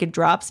significant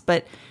drops,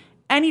 but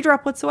any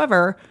drop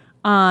whatsoever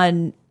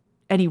on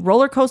any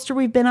roller coaster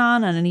we've been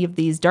on any of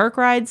these dark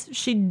rides,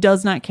 she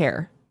does not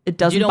care. It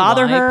doesn't you know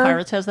bother why her.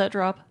 Pirates has that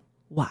drop?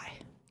 Why?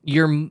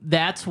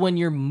 That's when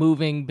you're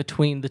moving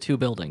between the two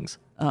buildings.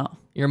 Oh.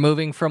 You're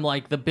moving from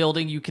like the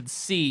building you could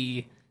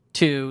see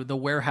to the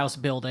warehouse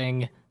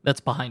building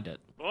that's behind it.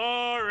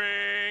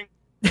 Boring.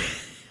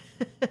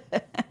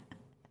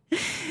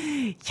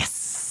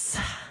 Yes.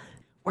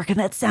 Working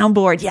that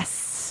soundboard.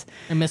 Yes.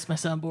 I missed my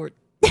soundboard.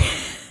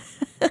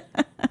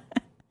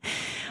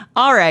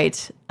 All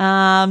right.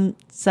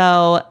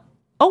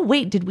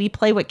 Wait, did we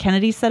play what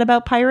Kennedy said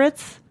about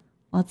Pirates?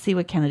 Let's see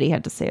what Kennedy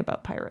had to say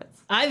about Pirates.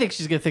 I think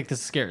she's gonna think this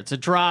is scary. It's a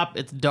drop.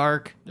 It's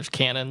dark. There's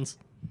cannons.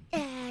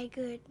 Yeah,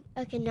 good.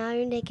 Okay, now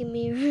you're making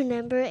me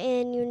remember,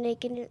 and you're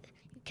making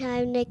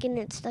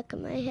it stuck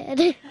in my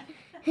head.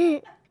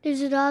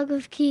 There's a dog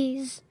with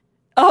keys.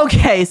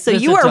 Okay, so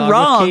There's you a dog are with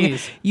wrong.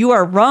 keys. You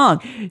are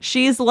wrong.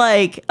 She's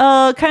like,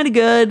 kind of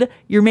good.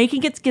 You're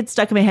making it get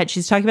stuck in my head.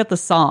 She's talking about the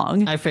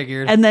song. I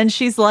figured. And then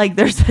she's like,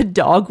 there's a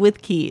dog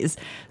with keys.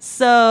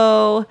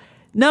 So,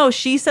 no,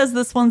 she says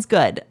this one's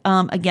good.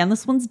 Again,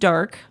 this one's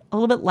dark, a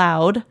little bit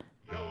loud.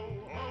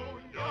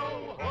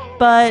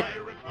 But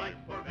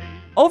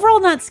overall,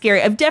 not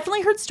scary. I've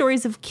definitely heard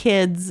stories of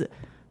kids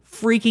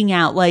freaking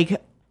out,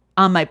 like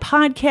on my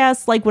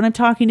podcast, like when I'm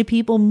talking to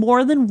people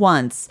more than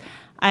once.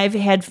 I've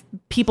had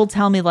people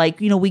tell me, like,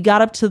 we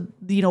got up to,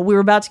 we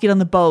were about to get on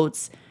the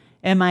boats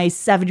and my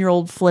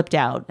 7-year-old flipped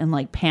out and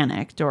like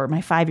panicked, or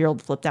my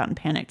 5-year-old flipped out and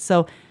panicked.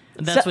 So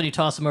That's when you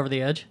toss them over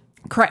the edge?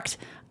 correct.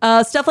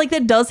 Stuff like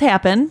that does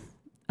happen.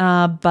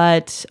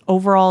 But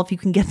overall, if you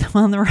can get them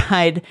on the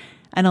ride,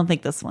 I don't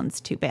think this one's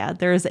too bad.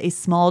 There is a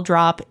small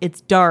drop.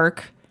 It's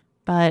dark,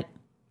 but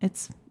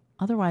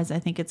otherwise, I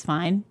think it's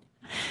fine.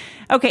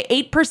 Okay,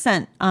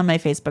 8% on my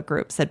Facebook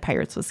group said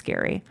Pirates was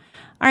scary.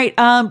 All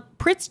right,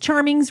 Prince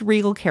Charming's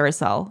Regal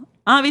Carousel.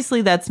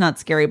 Obviously, that's not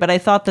scary, but I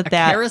thought that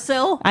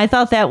Carousel? I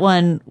thought that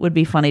one would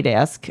be funny to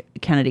ask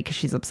Kennedy because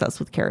she's obsessed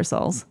with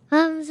carousels.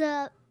 Thumbs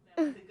up.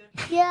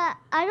 Yeah,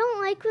 I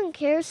don't like when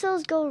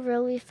carousels go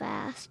really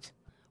fast.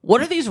 What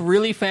are these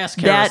really fast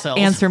carousels? That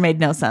answer made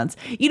no sense.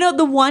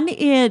 The one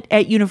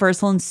at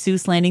Universal and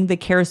Seuss Landing, the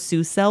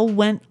carousel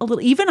went a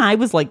little. Even I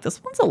was like,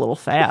 this one's a little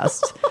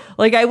fast.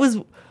 Like I was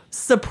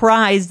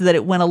surprised that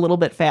it went a little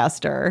bit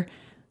faster.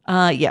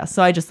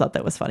 So I just thought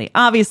that was funny.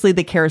 Obviously,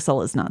 the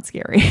carousel is not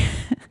scary.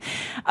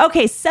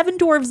 Okay, Seven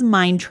Dwarfs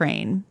Mine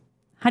Train.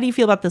 How do you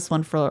feel about this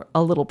one for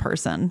a little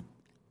person?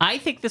 I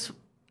think this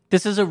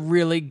is a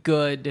really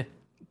good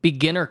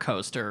beginner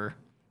coaster,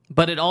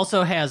 but it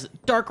also has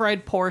dark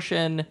ride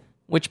portion,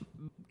 which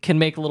can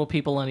make little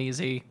people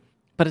uneasy.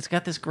 But it's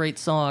got this great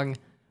song.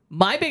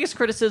 My biggest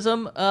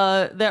criticism,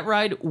 that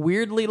ride,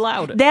 weirdly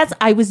loud.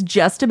 I was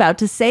just about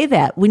to say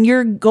that. When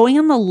you're going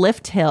on the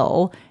lift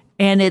hill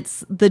and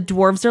the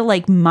dwarves are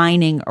like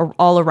mining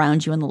all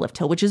around you in the lift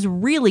hill, which is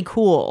really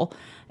cool.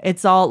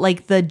 It's all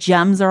like the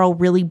gems are all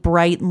really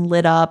bright and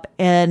lit up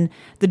and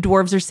the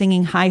dwarves are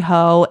singing hi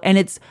ho and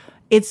it's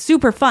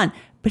super fun,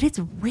 but it's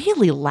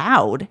really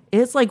loud.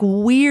 It's like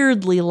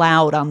weirdly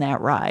loud on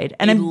that ride.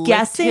 And I'm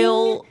guessing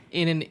hill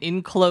in an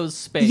enclosed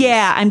space.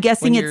 Yeah, I'm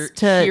guessing when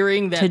it's you're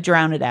hearing to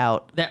drown it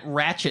out. That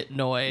ratchet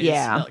noise.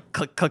 Yeah. Like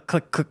click, click,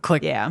 click, click,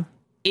 click. Yeah.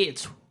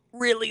 It's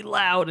really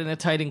loud in a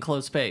tight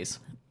enclosed space.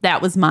 That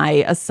was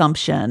my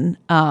assumption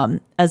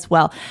as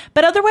well.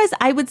 But otherwise,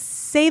 I would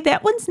say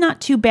that one's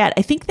not too bad.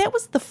 I think that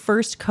was the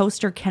first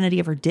coaster Kennedy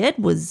ever did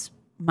was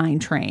Mine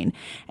Train.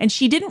 And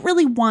she didn't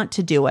really want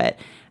to do it.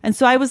 And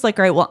so I was like,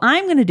 all right, well,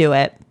 I'm going to do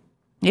it.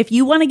 If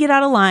you want to get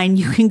out of line,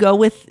 you can go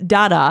with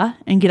Dada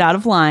and get out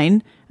of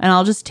line. and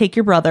I'll just take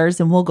your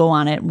brothers and we'll go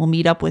on it and we'll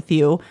meet up with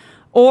you.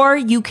 Or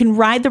you can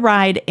ride the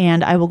ride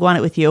and I will go on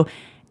it with you.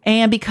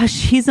 And because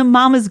she's a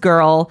mama's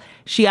girl,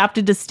 she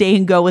opted to stay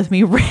and go with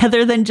me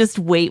rather than just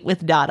wait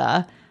with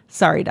Dada.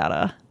 Sorry,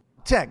 Dada.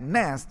 Tech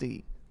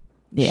nasty.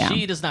 Yeah.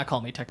 She does not call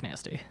me Tech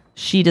Nasty.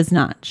 She does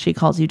not. She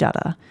calls you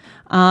Dada.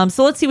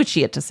 So let's see what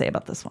she had to say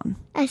about this one.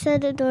 I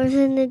said the doors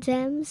and the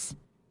gems.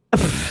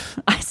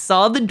 I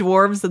saw the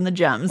dwarves and the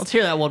gems. Let's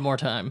hear that one more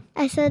time.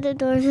 I said the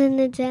doors and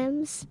the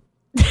gems.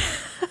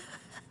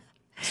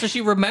 So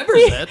she remembers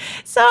it.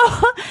 So,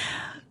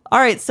 all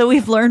right. So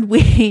we've learned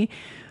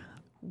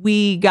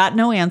we got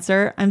no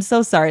answer. I'm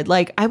so sorry.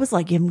 Like, I was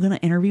like, I'm going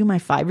to interview my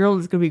 5-year-old.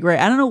 It's going to be great.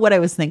 I don't know what I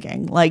was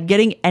thinking. Like,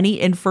 getting any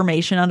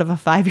information out of a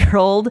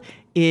 5-year-old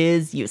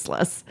is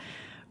useless.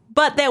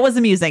 But that was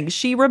amusing.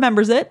 She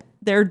remembers it.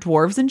 They're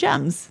dwarves and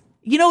gems.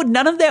 You know,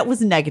 none of that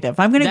was negative.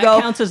 I'm going to go.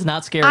 That counts as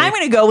not scary. I'm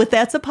going to go with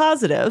that's a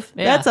positive.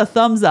 Yeah. That's a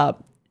thumbs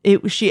up.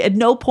 She at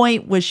no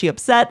point was she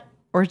upset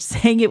or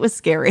saying it was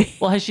scary.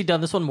 Well, has she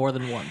done this one more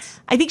than once?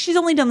 I think she's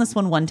only done this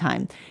one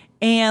time.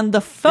 And the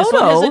This one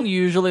photo, hasn't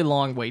usually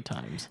long wait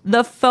times.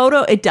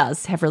 it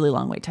does have really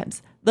long wait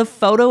times. The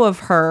photo of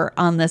her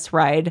on this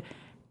ride,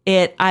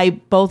 I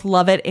both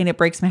love it and it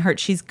breaks my heart.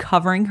 She's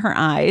covering her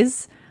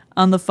eyes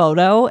on the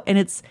photo and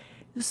it's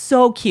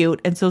so cute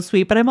and so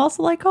sweet. But I'm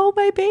also like, oh,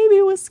 my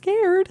baby was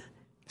scared.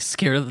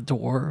 Scared of the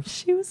dwarves.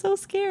 She was so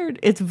scared.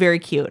 It's very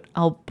cute.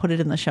 I'll put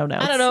it in the show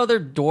notes. I don't know. They're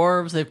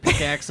dwarves. They have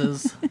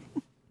pickaxes.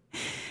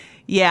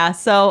 Yeah.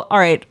 So, all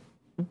right.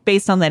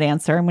 Based on that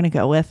answer, I'm going to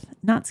go with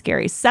not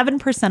scary.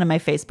 7% of my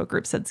Facebook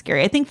group said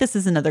scary. I think this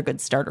is another good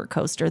starter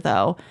coaster,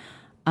 though.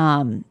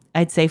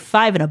 I'd say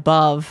 5 and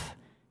above.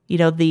 You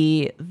know,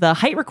 the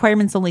height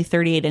requirement's only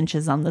 38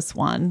 inches on this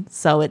one,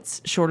 so it's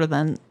shorter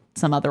than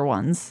some other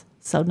ones.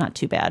 So not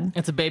too bad.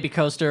 It's a baby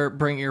coaster.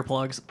 Bring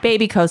earplugs.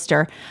 Baby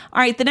coaster.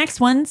 All right, the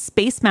next one,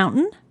 Space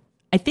Mountain.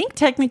 I think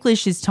technically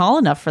she's tall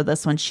enough for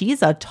this one.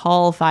 She's a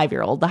tall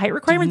 5-year-old. The height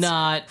requirement's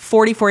not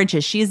 44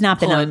 inches. She's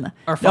not been put on.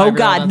 our Oh 5-year-old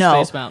God, on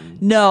no, Space Mountain.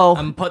 no.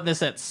 I'm putting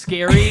this at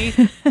scary,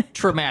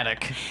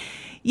 traumatic.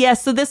 Yeah,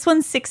 so this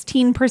one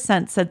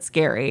 16% said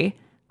scary.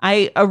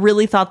 I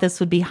really thought this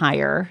would be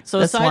higher. So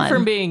this aside one.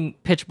 from being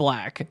pitch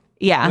black,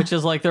 Yeah. which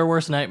is like their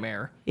worst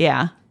nightmare,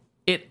 Yeah.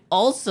 it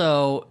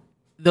also,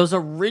 those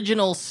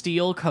original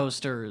steel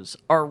coasters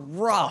are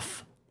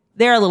rough.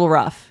 They're a little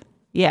rough.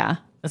 Yeah.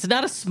 It's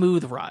not a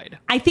smooth ride.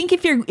 I think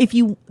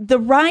the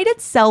ride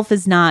itself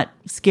is not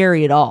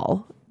scary at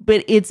all,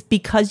 but it's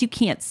because you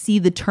can't see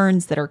the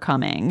turns that are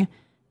coming.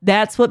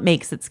 That's what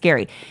makes it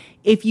scary.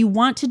 If you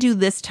want to do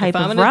this type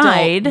If I'm of an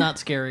ride, adult, not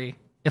scary.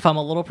 If I'm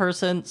a little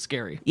person,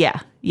 scary.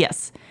 yeah,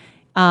 yes.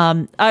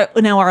 Now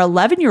our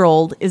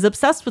 11-year-old is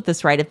obsessed with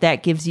this ride. If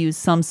that gives you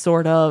some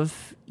sort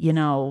of,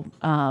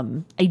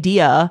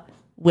 idea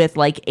with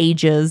like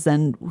ages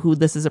and who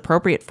this is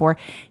appropriate for,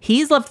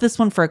 he's loved this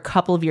one for a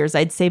couple of years.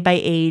 I'd say by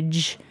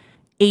age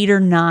 8 or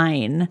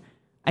 9,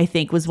 I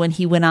think was when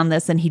he went on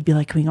this, and he'd be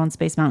like, "Can we go on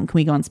Space Mountain? Can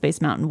we go on Space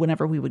Mountain?"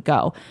 Whenever we would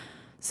go.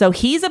 So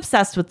he's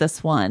obsessed with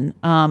this one.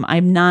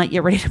 I'm not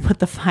yet ready to put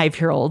the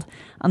 5-year-old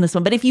on this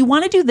one. But if you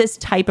want to do this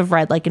type of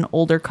ride, like an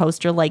older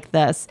coaster like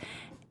this,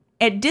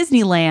 at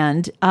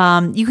Disneyland,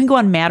 you can go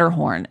on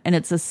Matterhorn, and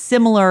it's a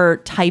similar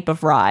type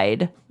of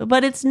ride,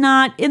 but it's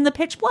not in the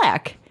pitch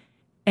black.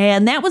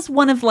 And that was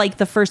one of like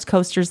the first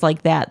coasters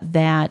like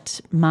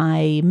that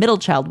my middle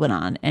child went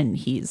on, and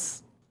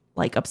he's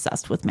like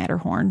obsessed with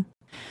Matterhorn.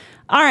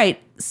 All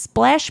right,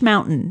 Splash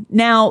Mountain.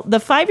 Now, the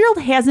 5-year-old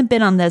hasn't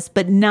been on this,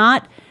 but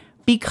not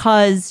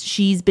because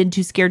she's been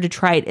too scared to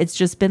try it. It's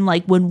just been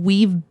like when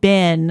we've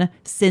been,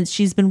 since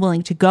she's been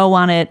willing to go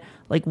on it,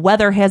 like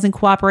weather hasn't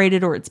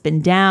cooperated or it's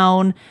been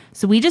down.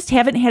 So we just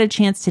haven't had a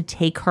chance to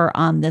take her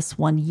on this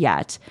one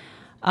yet.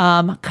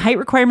 Height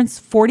requirement's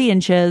 40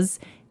 inches.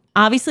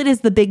 Obviously, it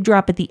is the big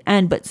drop at the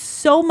end, but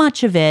so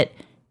much of it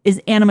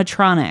is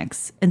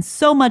animatronics, and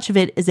so much of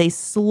it is a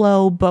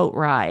slow boat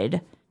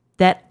ride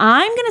that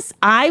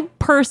I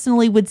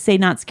personally would say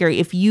not scary.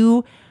 If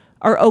you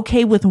are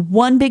okay with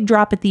one big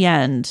drop at the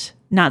end,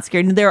 not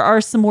scary. There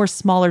are some more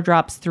smaller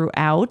drops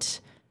throughout,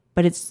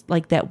 but it's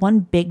like that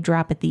one big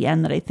drop at the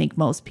end that I think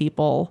most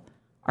people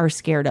are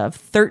scared of.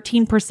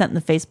 13% in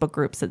the Facebook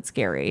group said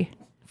scary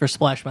For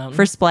Splash Mountain.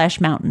 for Splash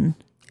Mountain.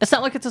 It's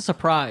not like it's a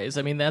surprise.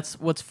 I mean, that's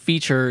what's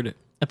featured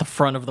at the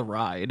front of the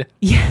ride.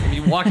 Yeah. I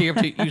mean, walking up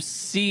to it, you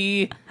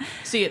see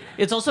it.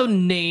 It's also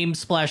named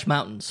Splash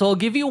Mountain. So I'll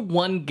give you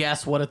one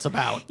guess what it's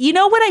about. You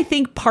know what I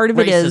think part of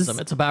it is?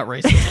 Racism. It's about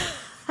racism.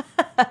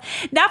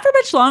 Not for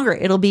much longer.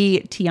 It'll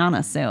be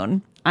Tiana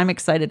soon. I'm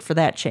excited for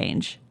that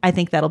change. I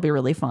think that'll be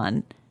really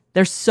fun.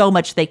 There's so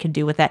much they can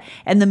do with that.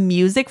 And the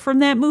music from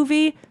that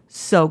movie,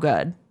 so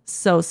good.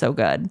 So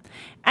good.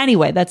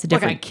 Anyway, that's a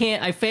Look, different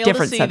I fail to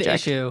different see subject. the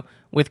issue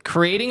with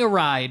creating a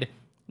ride,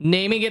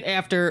 naming it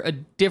after a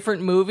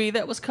different movie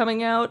that was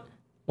coming out.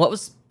 What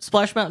was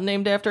Splash Mountain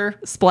named after?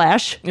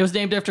 Splash. It was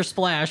named after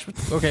Splash.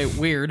 Okay,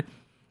 weird.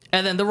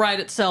 And then the ride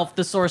itself,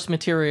 the source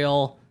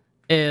material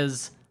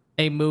is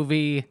a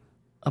movie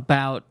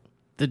about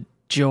the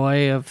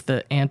joy of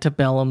the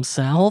antebellum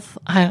South.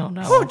 I don't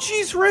know. Oh,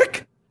 jeez,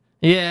 Rick.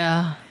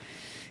 Yeah.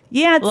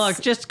 Yeah,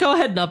 Look, just go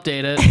ahead and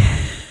update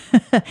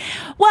it.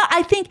 well,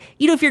 I think,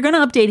 if you're going to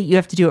update it, you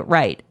have to do it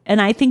right.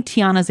 And I think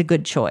Tiana's a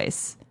good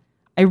choice.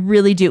 I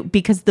really do,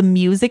 because the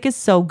music is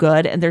so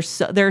good and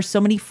there are so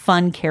many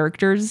fun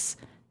characters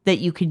that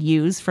you could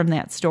use from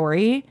that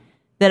story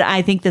that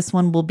I think this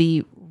one will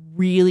be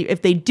really,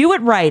 if they do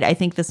it right, I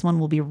think this one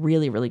will be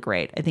really, really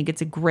great. I think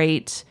it's a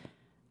great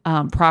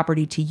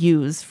property to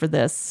use for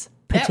this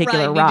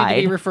particular that ride.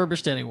 needed to be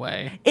refurbished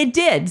anyway. It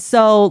did.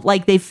 So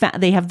like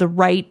they have the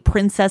right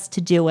princess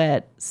to do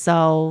it.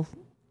 So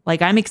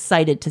like I'm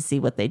excited to see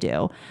what they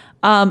do.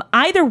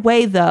 Either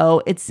way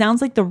though, it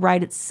sounds like the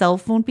ride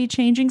itself won't be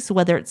changing. So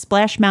whether it's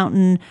Splash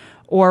Mountain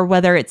or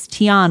whether it's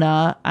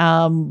Tiana,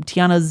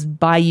 Tiana's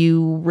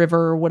Bayou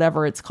River,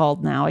 whatever it's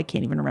called now, I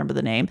can't even remember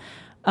the name.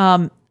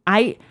 I'm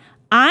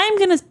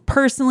going to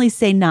personally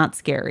say not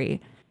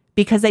scary,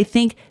 because I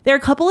think there are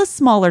a couple of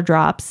smaller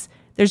drops.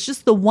 There's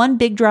just the one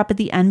big drop at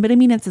the end, but I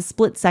mean, it's a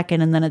split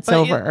second and then it's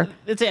over.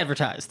 It's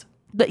advertised.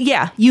 But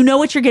yeah, you know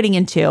what you're getting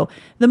into.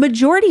 The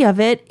majority of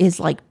it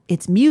is like,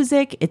 it's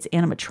music, it's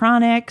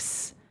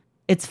animatronics,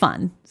 it's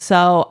fun.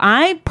 So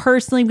I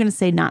personally am going to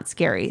say not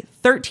scary.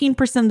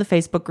 13% of the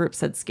Facebook group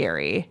said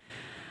scary.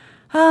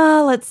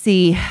 Let's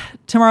see.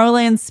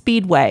 Tomorrowland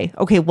Speedway.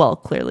 Okay, well,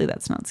 clearly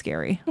that's not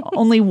scary.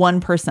 Only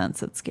 1%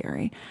 said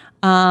scary.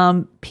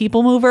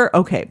 People Mover.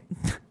 Okay.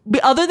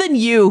 Other than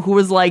you, who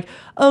was like,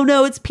 oh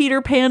no, it's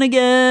Peter Pan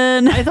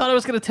again. I thought I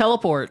was going to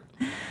teleport.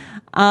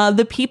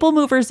 The People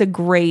Mover is a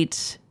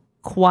great,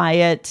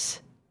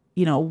 quiet,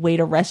 way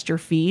to rest your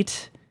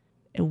feet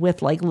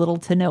with like little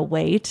to no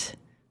weight.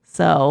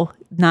 So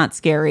not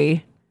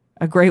scary.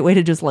 A great way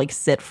to just like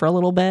sit for a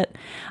little bit.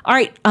 All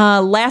right.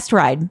 Last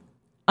ride.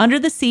 Under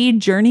the Sea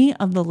Journey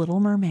of the Little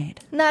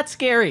Mermaid. Not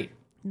scary.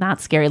 Not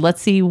scary. Let's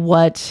see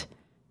what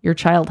your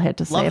child had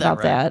to say Love that about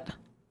ride. that.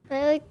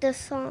 I like the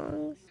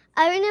songs.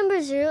 I remember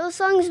 0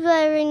 songs, but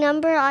I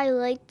remember I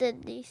liked the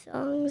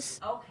songs.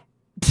 All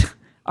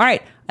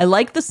right. I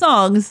like the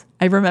songs.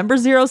 I remember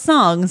 0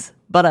 songs,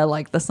 but I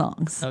like the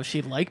songs. Oh,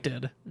 she liked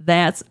it.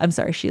 I'm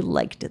sorry. She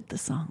liked it, the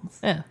songs.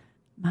 Yeah.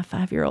 My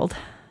 5-year-old.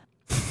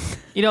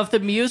 If the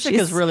music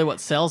She's is really what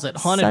sells it,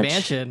 Haunted Such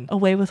Mansion a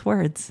way with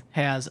words.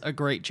 has a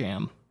great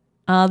jam.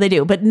 They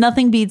do, but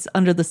nothing beats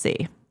Under the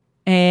Sea.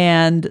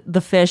 And the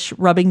fish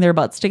rubbing their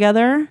butts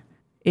together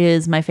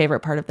is my favorite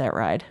part of that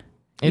ride.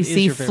 It You is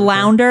see your favorite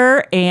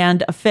flounder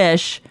and a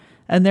fish,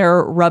 and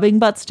they're rubbing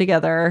butts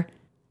together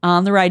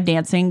on the ride,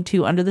 dancing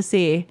to Under the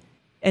Sea.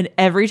 And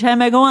every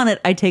time I go on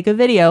it, I take a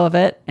video of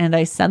it, and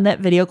I send that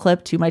video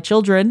clip to my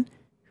children,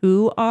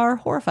 who are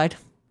horrified.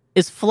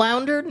 Is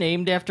Flounder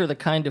named after the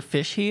kind of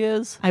fish he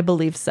is? I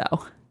believe so.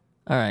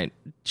 All right.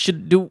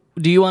 Do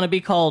you want to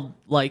be called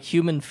like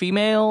human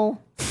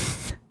female?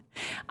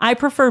 I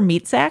prefer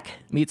meat sack.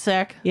 Meat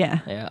sack? Yeah.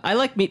 Yeah. I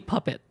like meat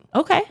puppet.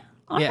 Okay.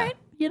 All Yeah.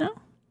 right.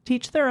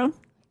 Teach their own.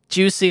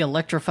 Juicy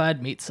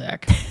electrified meat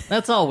sack.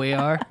 That's all we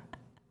are.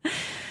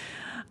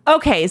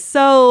 Okay,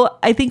 so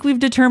I think we've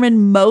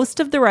determined most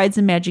of the rides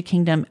in Magic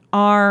Kingdom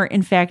are,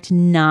 in fact,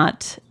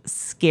 not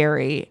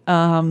scary.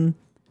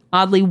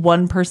 Oddly,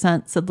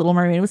 1% said Little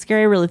Mermaid was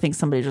scary. I really think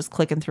somebody just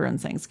clicking through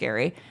and saying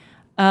scary.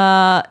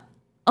 A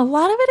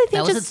lot of it, I think,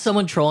 That wasn't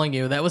someone trolling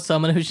you. That was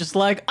someone who's just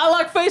like, I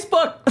like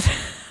Facebook.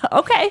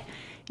 okay.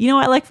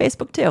 I like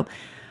Facebook too.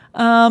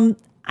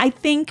 I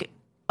think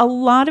a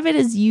lot of it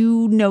is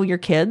your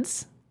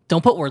kids.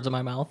 Don't put words in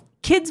my mouth.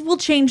 Kids will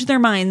change their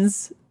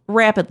minds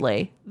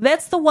rapidly.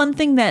 That's the one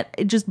thing that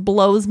it just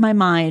blows my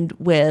mind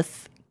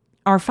with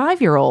our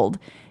 5-year-old.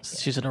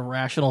 She's an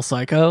irrational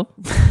psycho.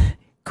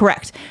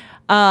 Correct.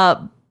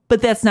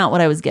 But that's not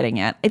what I was getting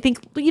at. I think,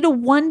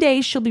 one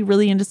day she'll be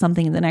really into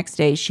something and the next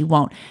day she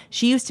won't.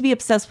 She used to be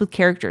obsessed with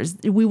characters.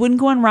 We wouldn't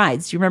go on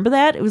rides. Do you remember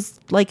that? It was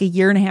like a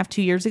year and a half,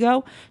 2 years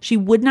ago. She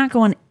would not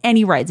go on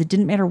any rides. It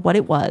didn't matter what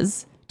it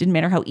was. Didn't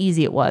matter how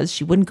easy it was.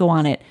 She wouldn't go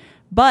on it.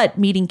 But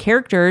meeting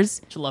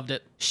characters, She loved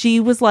it. she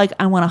was like,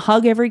 I want to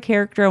hug every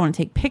character. I want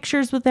to take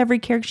pictures with every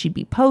character. She'd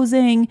be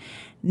posing.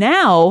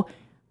 Now,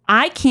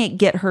 I can't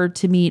get her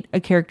to meet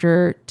a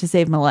character to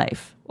save my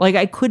life. Like,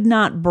 I could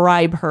not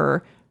bribe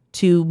her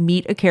to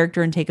meet a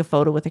character and take a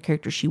photo with a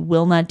character. She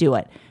will not do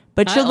it.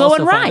 But she'll go on I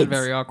find rides. it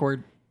very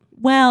awkward.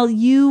 Well,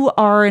 you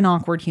are an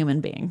awkward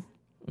human being.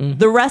 Mm-hmm.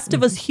 The rest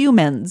of us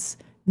humans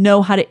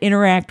know how to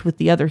interact with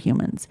the other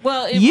humans.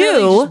 Well, it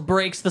really just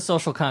breaks the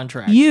social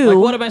contract. You- Like,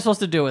 what am I supposed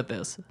to do with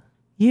this?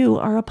 You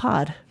are a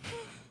pod.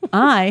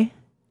 I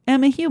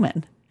am a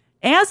human.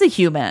 As a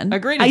human,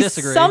 Agree to I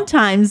disagree.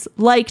 sometimes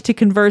like to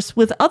converse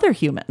with other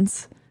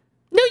humans.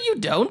 No, you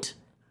don't.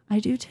 I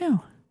do too,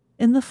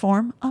 in the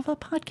form of a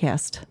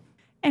podcast.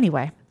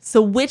 Anyway,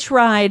 so which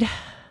ride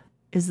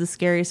is the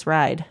scariest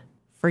ride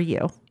for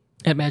you?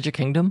 At Magic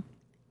Kingdom?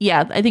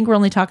 Yeah, I think we're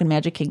only talking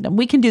Magic Kingdom.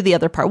 We can do the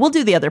other part. We'll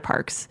do the other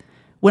parks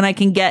when I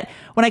can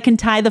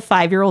tie the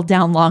 5-year-old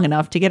down long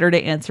enough to get her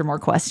to answer more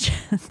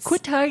questions.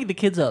 Quit tying the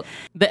kids up.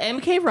 The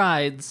MK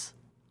rides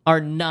are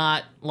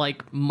not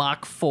like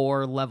Mach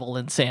 4 level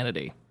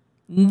insanity.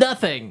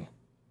 Nothing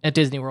at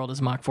Disney World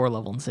is Mach 4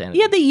 level insanity.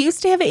 Yeah, they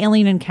used to have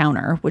Alien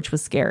Encounter, which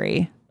was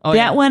scary. Oh, that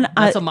yeah. one,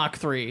 That's a Mach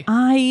 3.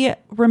 I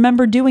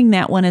remember doing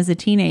that one as a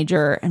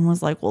teenager and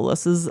was like, well,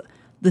 this is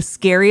the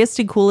scariest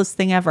and coolest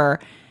thing ever.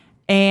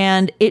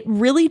 And it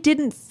really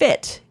didn't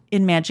fit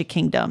in Magic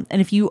Kingdom. And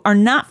if you are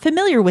not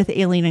familiar with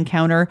Alien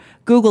Encounter,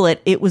 Google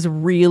it. It was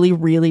really,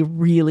 really,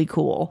 really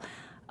cool.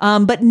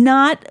 But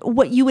not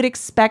what you would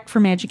expect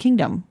from Magic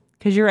Kingdom.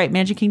 Because you're right,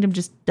 Magic Kingdom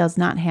just does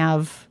not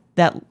have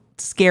that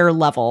scare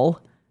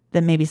level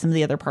that maybe some of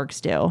the other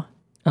parks do.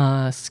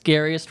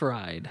 Scariest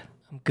ride.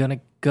 I'm going to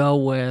go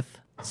with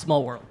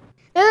Small World.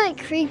 They're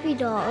like creepy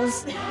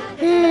dolls.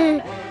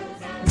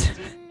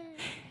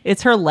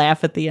 It's her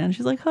laugh at the end.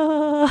 She's like,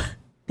 ah.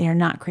 They are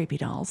not creepy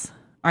dolls.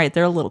 All right,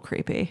 they're a little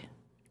creepy.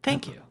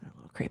 Thank you. They're a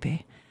little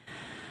creepy.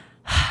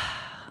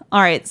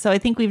 All right, so I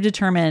think we've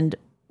determined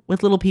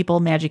with Little People,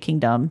 Magic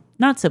Kingdom,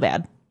 not so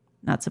bad.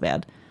 Not so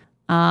bad.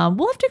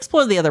 We'll have to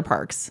explore the other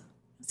parks.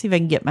 See if I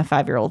can get my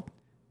 5-year-old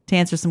to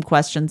answer some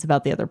questions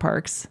about the other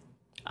parks.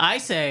 I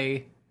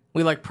say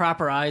we like prop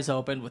her eyes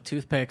open with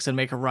toothpicks and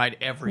make her ride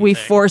everything. We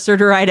force her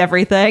to ride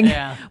everything.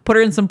 Yeah. Put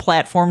her in some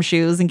platform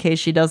shoes in case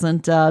she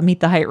doesn't meet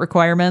the height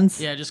requirements.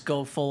 Yeah, just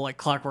go full like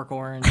Clockwork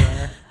Orange on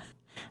her.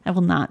 I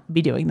will not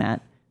be doing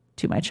that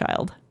to my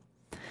child.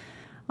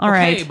 All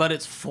Okay, right. but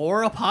it's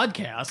for a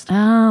podcast.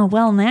 Oh,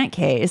 well, in that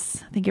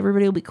case, I think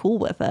everybody will be cool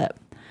with it.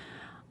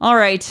 All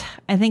right.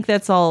 I think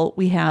that's all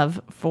we have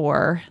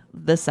for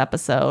this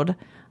episode.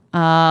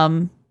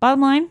 Bottom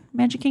line,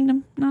 Magic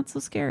Kingdom, not so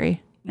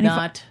scary.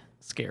 Not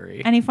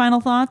scary. Any final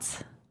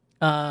thoughts?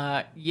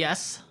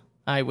 Yes,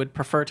 I would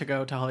prefer to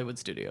go to Hollywood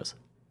Studios.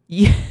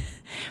 Yeah.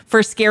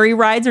 For scary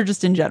rides or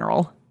just in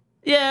general?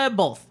 Yeah,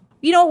 both.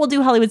 You know what? We'll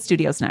do Hollywood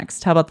Studios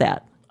next. How about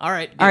that? All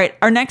right. All right.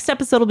 Our next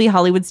episode will be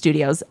Hollywood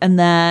Studios. And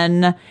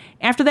then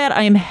after that,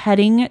 I am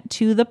heading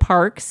to the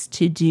parks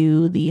to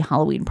do the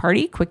Halloween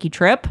party, quickie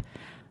trip.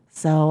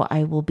 So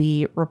I will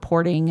be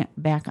reporting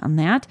back on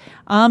that.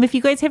 If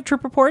you guys have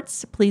trip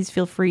reports, please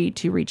feel free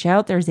to reach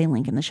out. There's a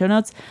link in the show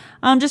notes.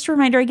 Just a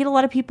reminder, I get a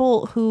lot of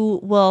people who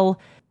will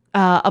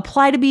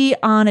apply to be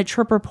on a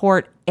trip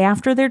report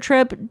after their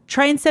trip.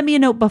 Try and send me a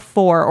note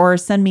before or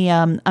send me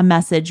a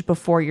message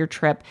before your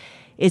trip.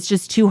 It's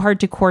just too hard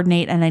to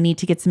coordinate, and I need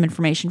to get some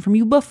information from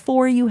you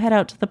before you head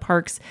out to the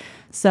parks.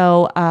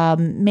 So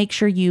make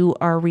sure you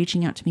are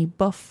reaching out to me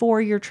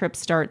before your trip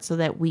starts so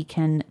that we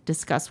can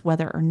discuss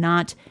whether or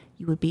not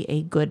you would be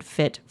a good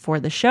fit for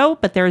the show.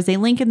 But there is a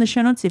link in the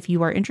show notes if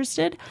you are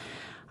interested.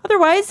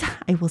 Otherwise,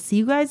 I will see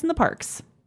you guys in the parks.